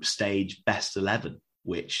group stage best 11,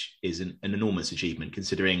 which is an enormous achievement,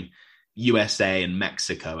 considering USA and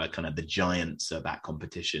Mexico are kind of the giants of that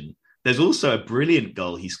competition. There's also a brilliant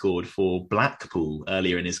goal he scored for Blackpool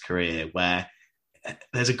earlier in his career, where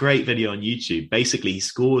there's a great video on YouTube. Basically, he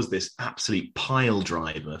scores this absolute pile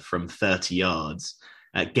driver from 30 yards,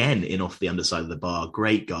 again in off the underside of the bar.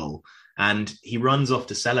 Great goal. And he runs off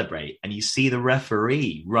to celebrate, and you see the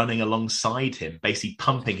referee running alongside him, basically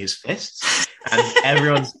pumping his fists. And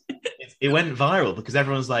it went viral because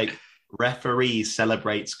everyone's like, referee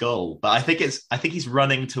celebrates goal. But I think he's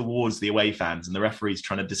running towards the away fans, and the referee's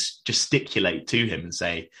trying to gesticulate to him and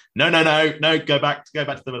say, no, go back to the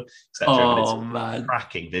middle, etc. Oh, man.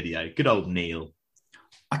 Cracking video. Good old Neil.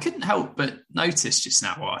 I couldn't help but notice just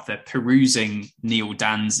now, Arthur, perusing Neil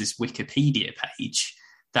Danns' Wikipedia page,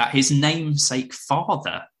 that his namesake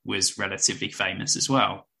father was relatively famous as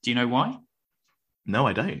well. Do you know why? No,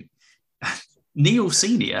 I don't. Neil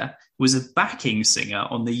Sr. was a backing singer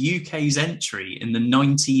on the UK's entry in the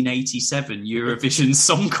 1987 Eurovision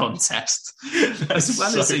Song Contest, as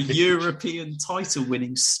well as a European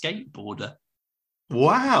title-winning skateboarder.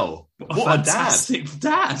 Wow. What a fantastic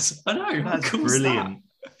dad. I know. That's how cool brilliant.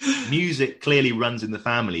 Music clearly runs in the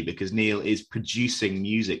family because Neil is producing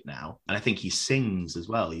music now. And I think he sings as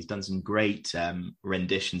well. He's done some great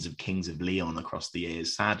renditions of Kings of Leon across the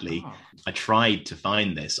years. Sadly, I tried to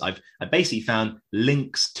find this. I basically found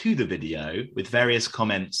links to the video with various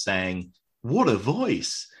comments saying, what a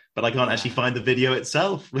voice. But I can't actually find the video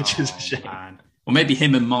itself, which is a shame. Man. Or maybe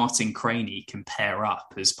him and Martin Craney can pair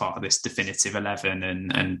up as part of this definitive 11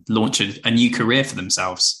 and launch a new career for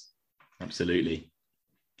themselves. Absolutely.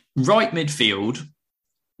 Right midfield,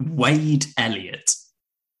 Wade Elliott.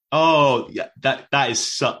 Oh, yeah, that is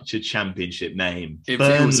such a championship name. It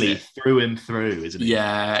Burnley through and through, isn't it?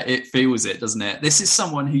 Yeah, it feels it, doesn't it? This is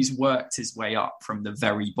someone who's worked his way up from the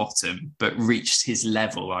very bottom, but reached his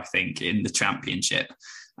level, I think, in the championship.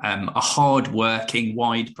 A hard-working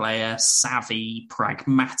wide player, savvy,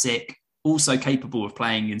 pragmatic, also capable of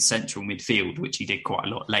playing in central midfield, which he did quite a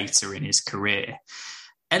lot later in his career.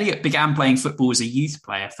 Elliott began playing football as a youth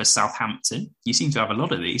player for Southampton. You seem to have a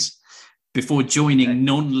lot of these. Before joining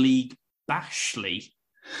non-league Bashley.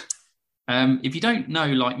 If you don't know,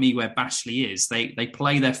 like me, where Bashley is, they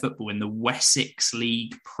play their football in the Wessex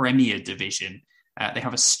League Premier Division. They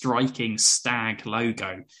have a striking stag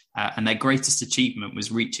logo, and their greatest achievement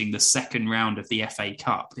was reaching the second round of the FA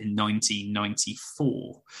Cup in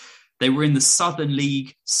 1994. They were in the Southern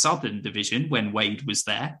League Southern Division when Wade was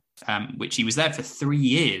there, which he was there for 3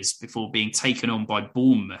 years before being taken on by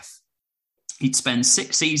Bournemouth. He'd spend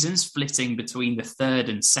 6 seasons flitting between the third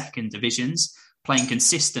and second divisions, playing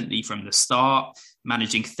consistently from the start,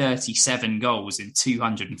 managing 37 goals in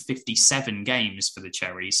 257 games for the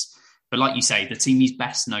Cherries. But like you say, the team he's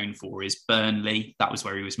best known for is Burnley. That was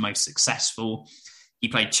where he was most successful. He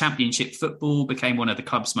played championship football, became one of the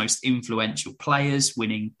club's most influential players,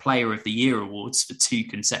 winning Player of the Year awards for 2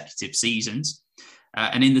 consecutive seasons.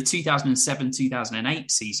 And in the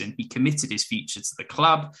 2007-2008 season, he committed his future to the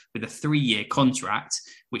club with a 3-year contract,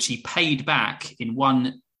 which he paid back in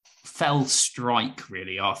one fell strike,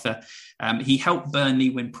 really, Arthur. He helped Burnley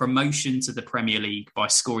win promotion to the Premier League by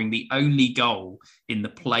scoring the only goal in the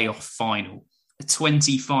playoff final, a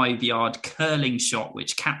 25-yard curling shot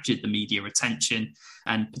which captured the media attention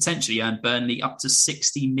and potentially earned Burnley up to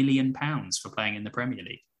 £60 million for playing in the Premier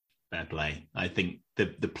League. Fair play. I think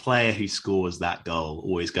the player who scores that goal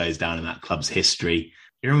always goes down in that club's history.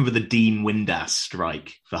 You remember the Dean Windass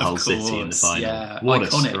strike for Hull City in the final? Yeah, what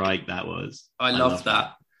iconic. A strike that was. I love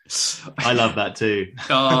that. I love that too.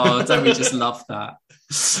 Oh, don't we just love that?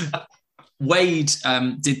 Wade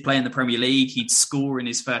did play in the Premier League. He'd score in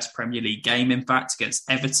his first Premier League game, in fact, against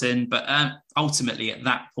Everton. But ultimately, at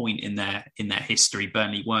that point in their history,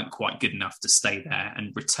 Burnley weren't quite good enough to stay there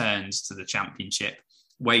and returned to the Championship.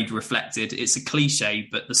 Wade reflected, it's a cliche,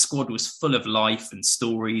 but the squad was full of life and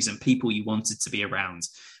stories and people you wanted to be around.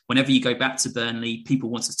 Whenever you go back to Burnley,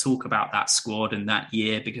 people want to talk about that squad and that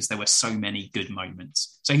year because there were so many good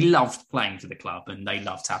moments. So he loved playing for the club and they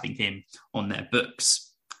loved having him on their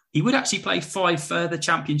books. He would actually play 5 further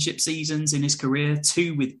championship seasons in his career,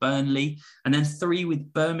 2 with Burnley and then 3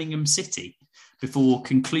 with Birmingham City, before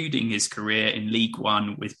concluding his career in League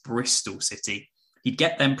One with Bristol City. He'd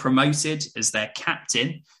get them promoted as their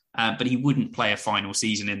captain, but he wouldn't play a final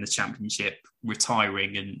season in the Championship,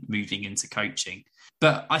 retiring and moving into coaching.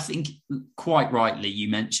 But I think quite rightly, you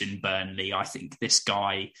mentioned Burnley. I think this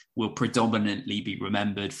guy will predominantly be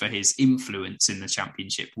remembered for his influence in the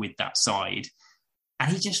Championship with that side.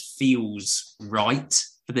 And he just feels right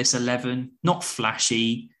for this 11. Not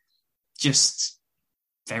flashy, just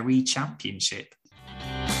very Championship.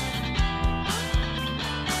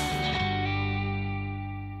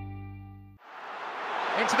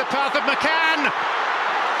 Into the path of McCann.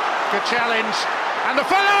 Good challenge. And the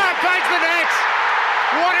follow-up finds the net.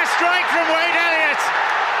 What a strike from Wade Elliott.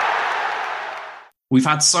 We've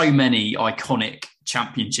had so many iconic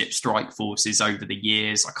Championship strike forces over the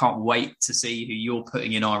years. I can't wait to see who you're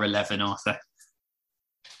putting in our 11, Arthur.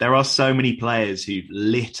 There are so many players who've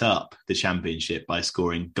lit up the Championship by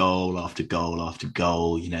scoring goal after goal after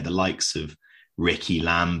goal. You know, the likes of Ricky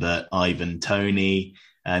Lambert, Ivan Toney.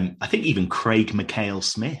 I think even Craig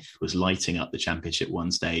McHale-Smith was lighting up the Championship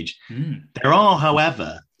one stage. There are,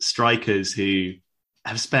 however, strikers who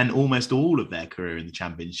have spent almost all of their career in the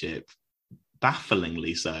Championship,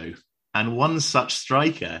 bafflingly so. And one such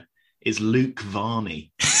striker is Luke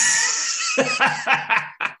Varney.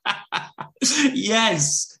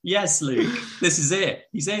 Yes, Luke. This is it.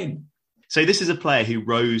 He's in. So this is a player who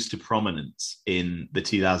rose to prominence in the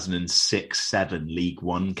 2006-07 League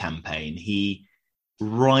One campaign. He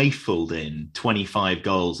rifled in 25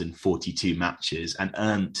 goals in 42 matches and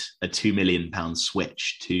earned a £2 million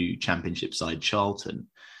switch to Championship side Charlton.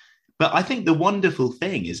 But I think the wonderful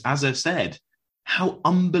thing is, as I've said, how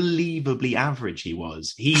unbelievably average he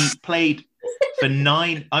was. He played for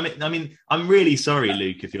 9. I mean, I'm really sorry,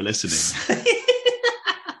 Luke, if you're listening.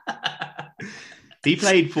 He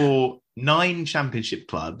played for 9 championship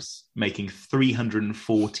clubs, making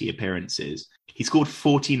 340 appearances. He scored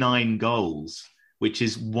 49 goals, which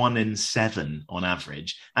is 1 in 7 on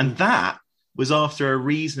average. And that was after a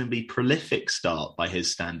reasonably prolific start by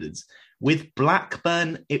his standards. With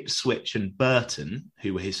Blackburn, Ipswich and Burton,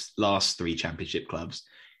 who were his last 3 championship clubs,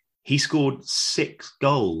 he scored 6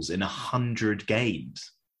 goals in 100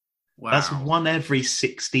 games. Wow. That's 1 every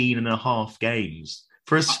 16 and a half games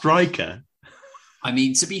for a striker. I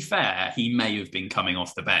mean, to be fair, he may have been coming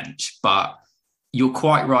off the bench, but you're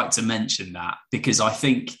quite right to mention that, because I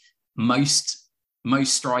think most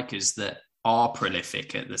strikers that are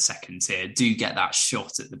prolific at the second tier do get that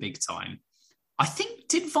shot at the big time. I think,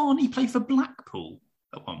 did Varney play for Blackpool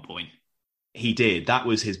at one point? He did. That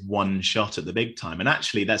was his one shot at the big time. And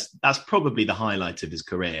actually, that's probably the highlight of his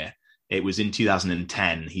career. It was in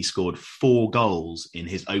 2010. He scored 4 goals in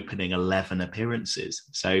his opening 11 appearances.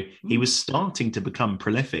 So he was starting to become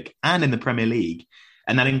prolific, and in the Premier League.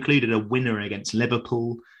 And that included a winner against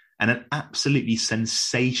Liverpool and an absolutely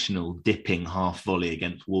sensational dipping half volley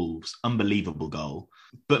against Wolves. Unbelievable goal.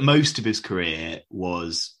 But most of his career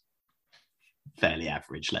was fairly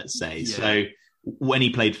average, let's say. Yeah. So when he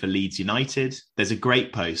played for Leeds United, there's a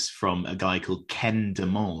great post from a guy called Ken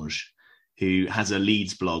Demange, who has a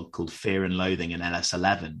Leeds blog called Fear and Loathing in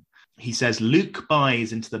LS11. He says, Luke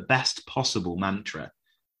buys into the best possible mantra.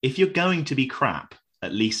 If you're going to be crap,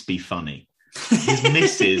 at least be funny. His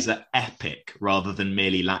misses are epic rather than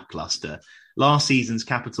merely lackluster. Last season's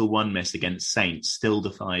Capital One miss against Saints still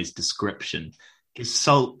defies description. His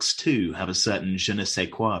sulks, too, have a certain je ne sais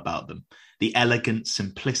quoi about them. The elegant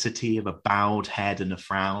simplicity of a bowed head and a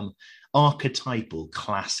frown. Archetypal,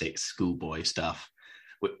 classic schoolboy stuff,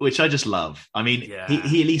 which I just love. I mean, yeah.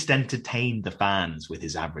 he at least entertained the fans with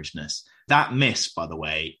his averageness. That miss, by the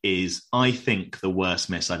way, is, I think, the worst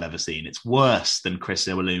miss I've ever seen. It's worse than Chris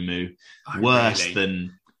Iwelumo, worse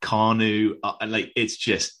than Kanu. It's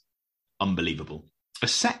just unbelievable. A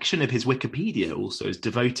section of his Wikipedia also is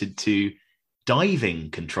devoted to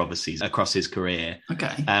diving controversies across his career.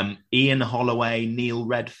 Okay. Ian Holloway, Neil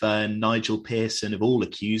Redfern, Nigel Pearson have all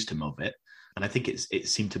accused him of it. And I think it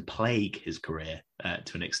seemed to plague his career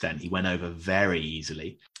to an extent. He went over very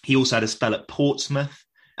easily. He also had a spell at Portsmouth.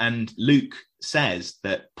 And Luke says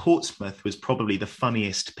that Portsmouth was probably the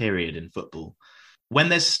funniest period in football. When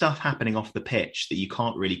there's stuff happening off the pitch that you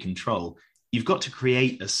can't really control, you've got to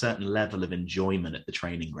create a certain level of enjoyment at the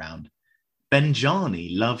training ground. Benjani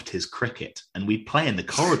loved his cricket, and we'd play in the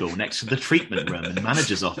corridor next to the treatment room and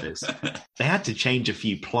manager's office. They had to change a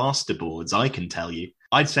few plasterboards, I can tell you.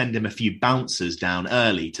 I'd send him a few bouncers down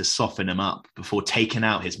early to soften him up before taking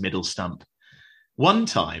out his middle stump. One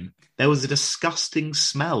time, there was a disgusting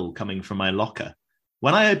smell coming from my locker.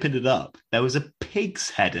 When I opened it up, there was a pig's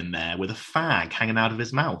head in there with a fag hanging out of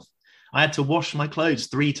his mouth. I had to wash my clothes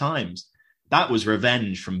 3 times. That was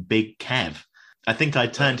revenge from Big Kev. I think I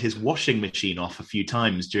turned his washing machine off a few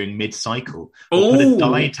times during mid-cycle. Or put a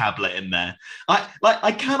dye tablet in there.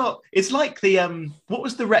 I cannot. It's like the what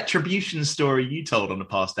was the retribution story you told on a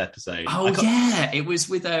past episode? Oh yeah, it was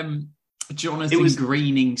with Jonathan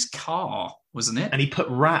Greening's car, wasn't it? And he put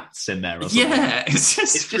rats in there or something. Yeah, it's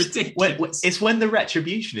just ridiculous. It's when the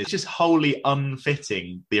retribution is just wholly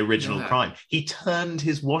unfitting the original crime. He turned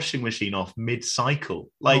his washing machine off mid-cycle.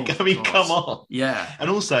 Come on. Yeah. And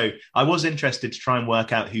also, I was interested to try and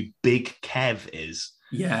work out who Big Kev is.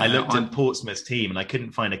 Yeah. I looked at Portsmouth's team and I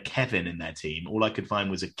couldn't find a Kevin in their team. All I could find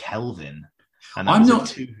was a Kelvin. And I'm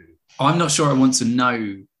not sure I want to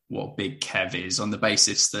know what Big Kev is on the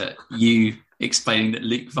basis that you explaining that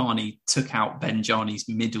Luke Varney took out Benjani's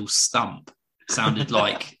middle stump sounded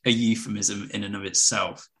like a euphemism in and of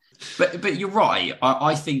itself. But you're right.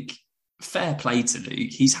 I think fair play to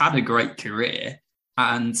Luke. He's had a great career,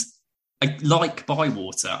 and like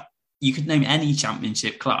Bywater, you could name any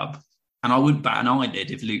championship club, and I wouldn't bat an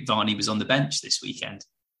eyelid if Luke Varney was on the bench this weekend.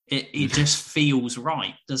 It just feels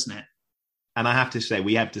right, doesn't it? And I have to say,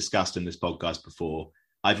 we have discussed in this podcast before,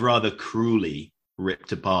 I've rather cruelly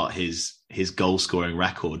ripped apart his goal scoring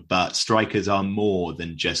record, but strikers are more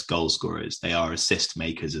than just goal scorers. They are assist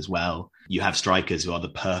makers as well. You have strikers who are the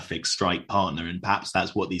perfect strike partner, and perhaps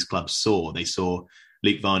that's what these clubs saw. They saw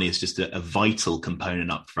Luke Varney as just a vital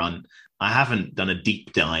component up front. I haven't done a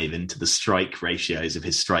deep dive into the strike ratios of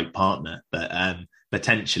his strike partner, but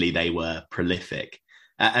potentially they were prolific.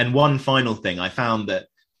 And one final thing, I found that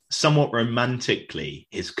somewhat romantically,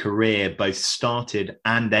 his career both started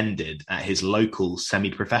and ended at his local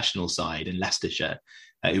semi-professional side in Leicestershire,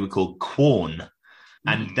 who were called Quorn.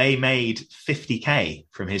 And they made 50k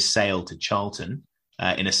from his sale to Charlton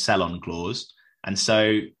in a sell-on clause. And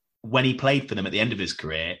so when he played for them at the end of his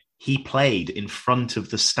career, he played in front of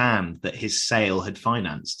the stand that his sale had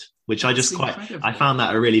financed, which I found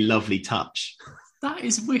that a really lovely touch. That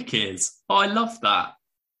is wicked. Oh, I love that.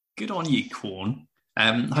 Good on you, Quorn.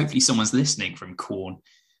 Hopefully someone's listening from Quorn.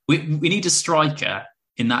 We need a striker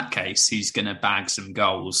in that case who's going to bag some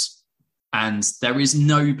goals. And there is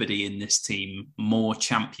nobody in this team more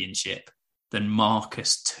Championship than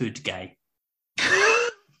Marcus Tudgay.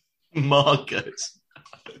 Marcus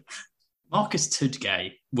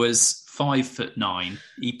Tudgay was 5'9".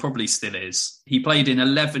 He probably still is. He played in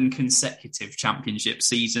 11 consecutive Championship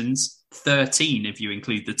seasons, 13 if you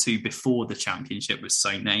include the 2 before the Championship was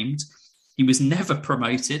so named. He was never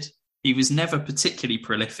promoted. He was never particularly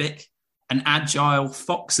prolific. An agile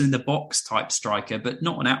fox in the box type striker, but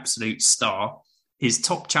not an absolute star. His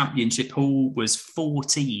top Championship haul was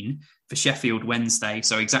 14 for Sheffield Wednesday,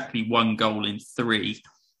 so exactly 1 goal in 3.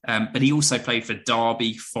 But he also played for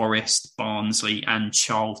Derby, Forest, Barnsley and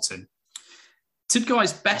Charlton.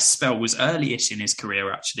 Tudgay's best spell was early-ish in his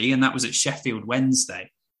career, actually, and that was at Sheffield Wednesday.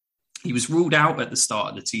 He was ruled out at the start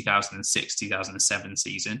of the 2006-2007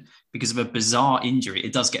 season because of a bizarre injury.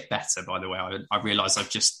 It does get better, by the way. I realise I've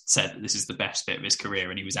just said that this is the best bit of his career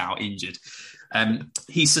and he was out injured.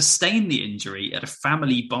 He sustained the injury at a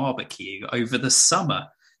family barbecue over the summer,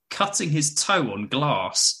 cutting his toe on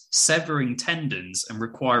glass, severing tendons and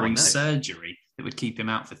requiring surgery that would keep him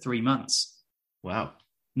out for 3 months. Wow.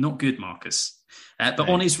 Not good, Marcus. But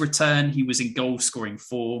on his return, he was in goal-scoring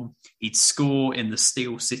form. He'd score in the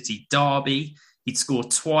Steel City derby. He'd score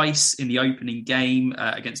twice in the opening game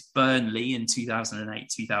against Burnley in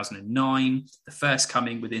 2008-2009, the first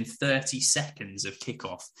coming within 30 seconds of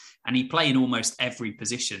kickoff. And he played in almost every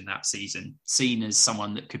position that season, seen as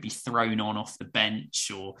someone that could be thrown on off the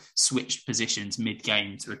bench or switched positions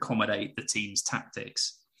mid-game to accommodate the team's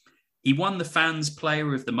tactics. He won the Fans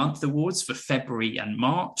Player of the Month awards for February and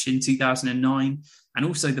March in 2009, and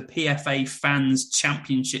also the PFA Fans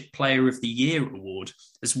Championship Player of the Year award,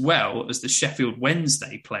 as well as the Sheffield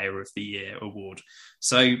Wednesday Player of the Year award.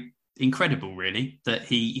 So incredible, really, that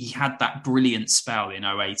he had that brilliant spell in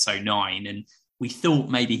 08-09, and we thought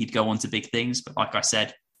maybe he'd go on to big things, but like I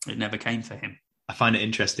said, it never came for him. I find it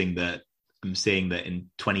interesting that I'm seeing that in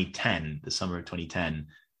 2010, the summer of 2010,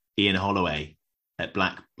 Ian Holloway at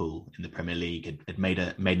Blackpool in the Premier League had made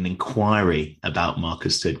an inquiry about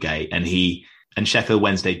Marcus Tudgay, and Sheffield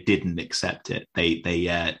Wednesday didn't accept it. They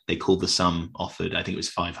called the sum offered, I think it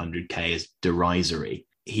was 500k, as derisory.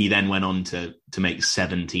 He then went on to make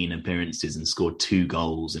 17 appearances and scored 2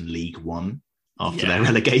 goals in League One after their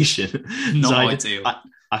relegation. Ideal.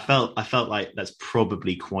 I felt like that's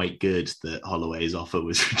probably quite good that Holloway's offer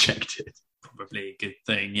was rejected. Probably a good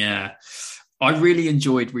thing, yeah. I really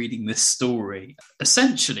enjoyed reading this story.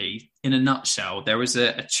 Essentially, in a nutshell, there was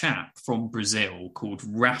a chap from Brazil called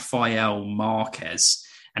Rafael Marques,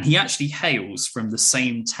 and he actually hails from the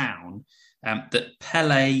same town that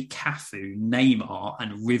Pelé, Cafu, Neymar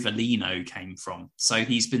and Rivellino came from. So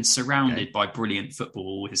he's been surrounded by brilliant football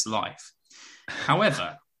all his life.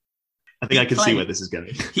 However, I think I can see where this is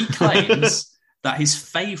going. He claims that his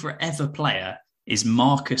favourite ever player is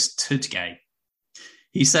Marcus Tudgay.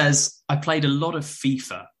 He says, I played a lot of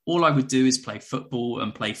FIFA. All I would do is play football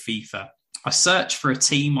and play FIFA. I searched for a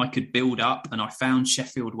team I could build up and I found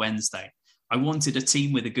Sheffield Wednesday. I wanted a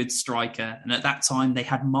team with a good striker. And at that time, they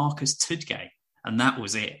had Marcus Tudgay. And that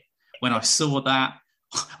was it. When I saw that,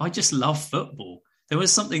 I just love football. There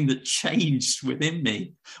was something that changed within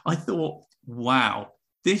me. I thought, wow,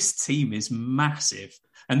 this team is massive.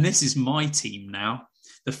 And this is my team now.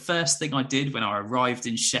 The first thing I did when I arrived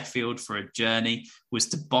in Sheffield for a journey was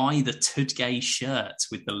to buy the Tudgay shirt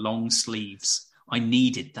with the long sleeves. I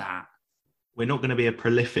needed that. We're not going to be a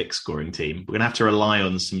prolific scoring team. We're going to have to rely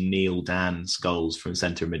on some Neil Dan's goals from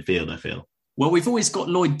centre midfield, I feel. Well, we've always got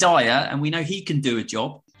Lloyd Dyer, and we know he can do a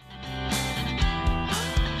job.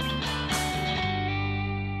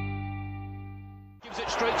 Gives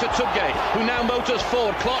it straight to Tudgay, who now motors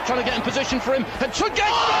forward. Clark trying to get in position for him, and Tudgay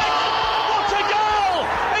strikes! What a goal!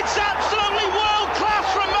 It's absolutely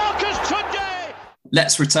world-class from Marcus Tudgay!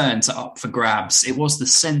 Let's return to Up for Grabs. It was the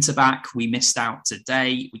centre-back we missed out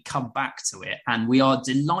today. We come back to it, and we are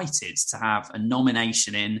delighted to have a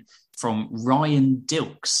nomination in from Ryan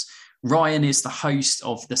Dilks. Ryan is the host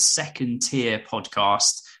of the Second Tier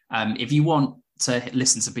podcast. If you want to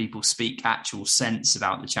listen to people speak actual sense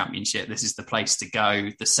about the Championship, this is the place to go.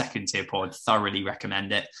 The Second Tier Pod, thoroughly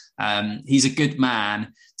recommend it. He's a good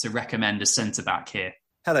man to recommend a centre-back here.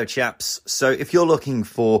 Hello, chaps. So if you're looking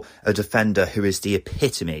for a defender who is the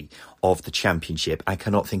epitome of the Championship, I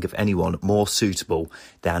cannot think of anyone more suitable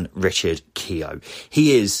than Richard Keogh.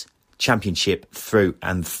 He is Championship through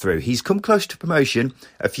and through. He's come close to promotion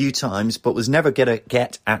a few times, but was never going to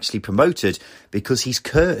get actually promoted because he's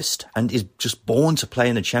cursed and is just born to play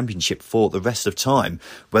in the Championship for the rest of time,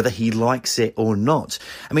 whether he likes it or not.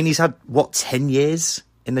 I mean, he's had, 10 years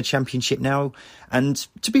in the Championship now? And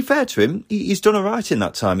to be fair to him, he's done all right in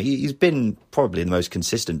that time. He's been probably the most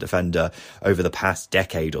consistent defender over the past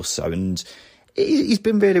decade or so. And he's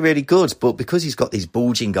been really, really good. But because he's got these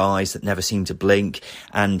bulging eyes that never seem to blink,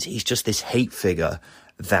 and he's just this hate figure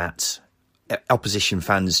that opposition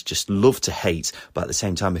fans just love to hate. But at the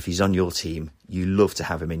same time, if he's on your team, you love to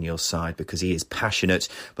have him in your side because he is passionate,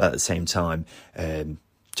 but at the same time,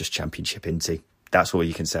 just Championship, isn't he? That's all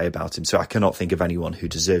you can say about him. So I cannot think of anyone who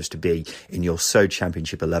deserves to be in your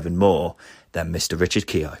Championship 11 more than Mr. Richard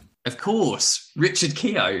Keogh. Of course, Richard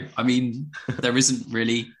Keogh. I mean, there isn't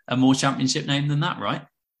really a more Championship name than that, right?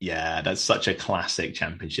 Yeah, that's such a classic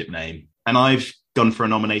Championship name. And I've gone for a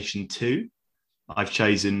nomination too. I've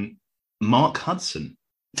chosen Mark Hudson.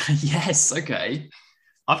 Yes, okay.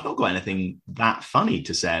 I've not got anything that funny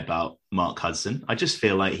to say about Mark Hudson. I just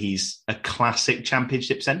feel like he's a classic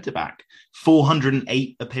Championship centre-back.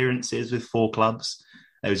 408 appearances with 4 clubs.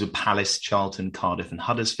 Those were Palace, Charlton, Cardiff and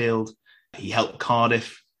Huddersfield. He helped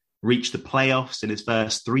Cardiff reach the playoffs in his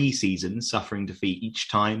first 3 seasons, suffering defeat each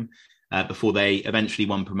time, before they eventually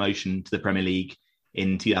won promotion to the Premier League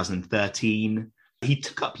in 2013. He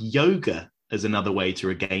took up yoga as another way to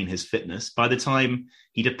regain his fitness. By the time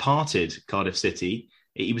he departed Cardiff City,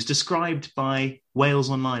 he was described by Wales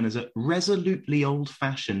Online as a resolutely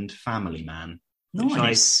old-fashioned family man.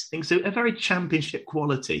 Nice. I think so. A very Championship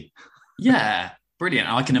quality. Yeah, brilliant.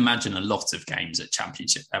 I can imagine a lot of games at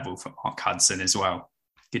Championship level for Mark Hudson as well.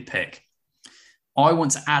 Good pick. I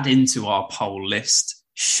want to add into our poll list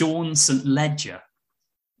Sean St. Ledger.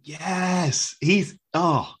 Yes, he's...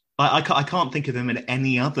 I can't think of him in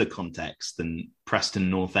any other context than Preston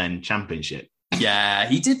North End Championship. Yeah,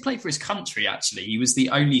 he did play for his country, actually. He was the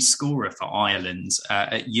only scorer for Ireland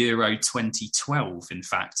at Euro 2012, in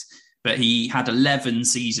fact. But he had 11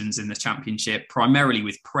 seasons in the Championship, primarily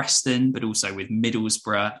with Preston, but also with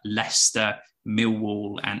Middlesbrough, Leicester,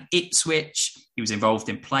 Millwall and Ipswich. He was involved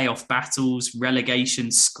in playoff battles, relegation,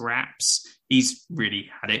 scraps. He's really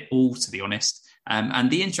had it all, to be honest. And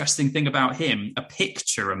the interesting thing about him, a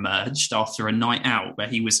picture emerged after a night out where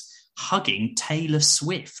he was hugging Taylor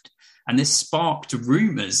Swift. And this sparked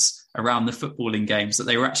rumours around the footballing games that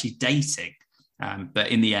they were actually dating. But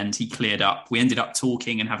in the end, he cleared up. We ended up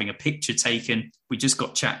talking and having a picture taken. We just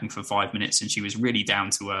got chatting for 5 minutes and she was really down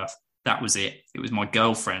to earth. That was it. It was my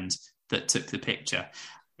girlfriend that took the picture.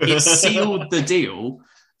 It sealed the deal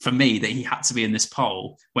for me that he had to be in this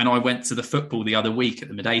poll when I went to the football the other week at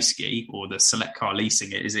the Medeski, or the Select Car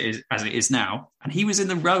Leasing as it is now. And he was in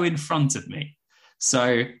the row in front of me.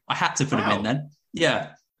 So I had to put him in then.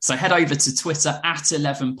 Yeah. So head over to Twitter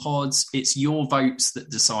 @11pods. It's your votes that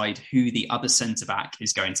decide who the other centre-back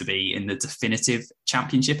is going to be in the definitive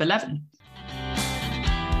Championship 11.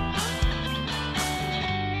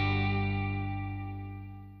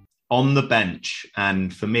 On the bench,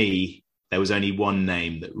 and for me, there was only one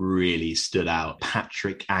name that really stood out,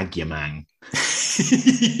 Patrick Agyemang.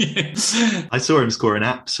 I saw him score an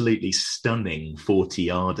absolutely stunning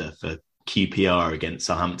 40-yarder for QPR against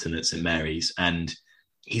Southampton at St Mary's, and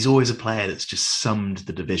he's always a player that's just summed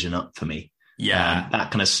the division up for me. Yeah.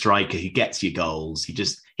 That kind of striker who gets you goals.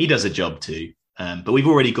 He does a job too. But we've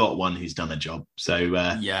already got one who's done a job. So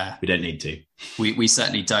we don't need to. We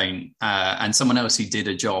certainly don't. And someone else who did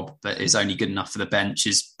a job but is only good enough for the bench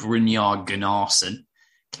is Brynjar Gunnarsson.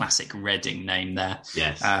 Classic Reading name there.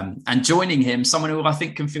 Yes. And joining him, someone who I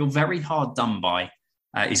think can feel very hard done by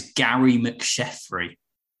is Gary McSheffrey.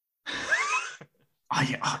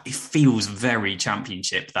 It feels very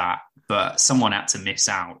Championship, that, but someone had to miss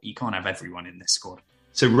out. You can't have everyone in this squad.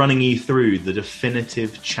 So running you through the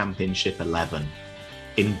definitive Championship 11.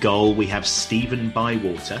 In goal, we have Stephen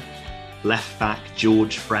Bywater. Left back,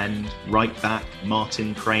 George Friend. Right back,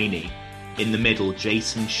 Martin Craney. In the middle,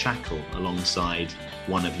 Jason Shackle alongside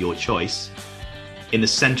one of your choice. In the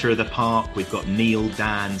centre of the park, we've got Neil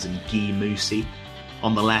Dans and Guy Moussi.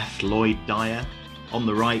 On the left, Lloyd Dyer. On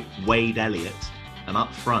the right, Wade Elliott. And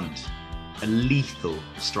up front, a lethal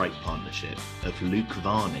strike partnership of Luke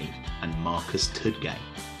Varney and Marcus Tudgay.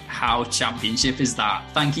 How Championship is that?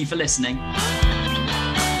 Thank you for listening.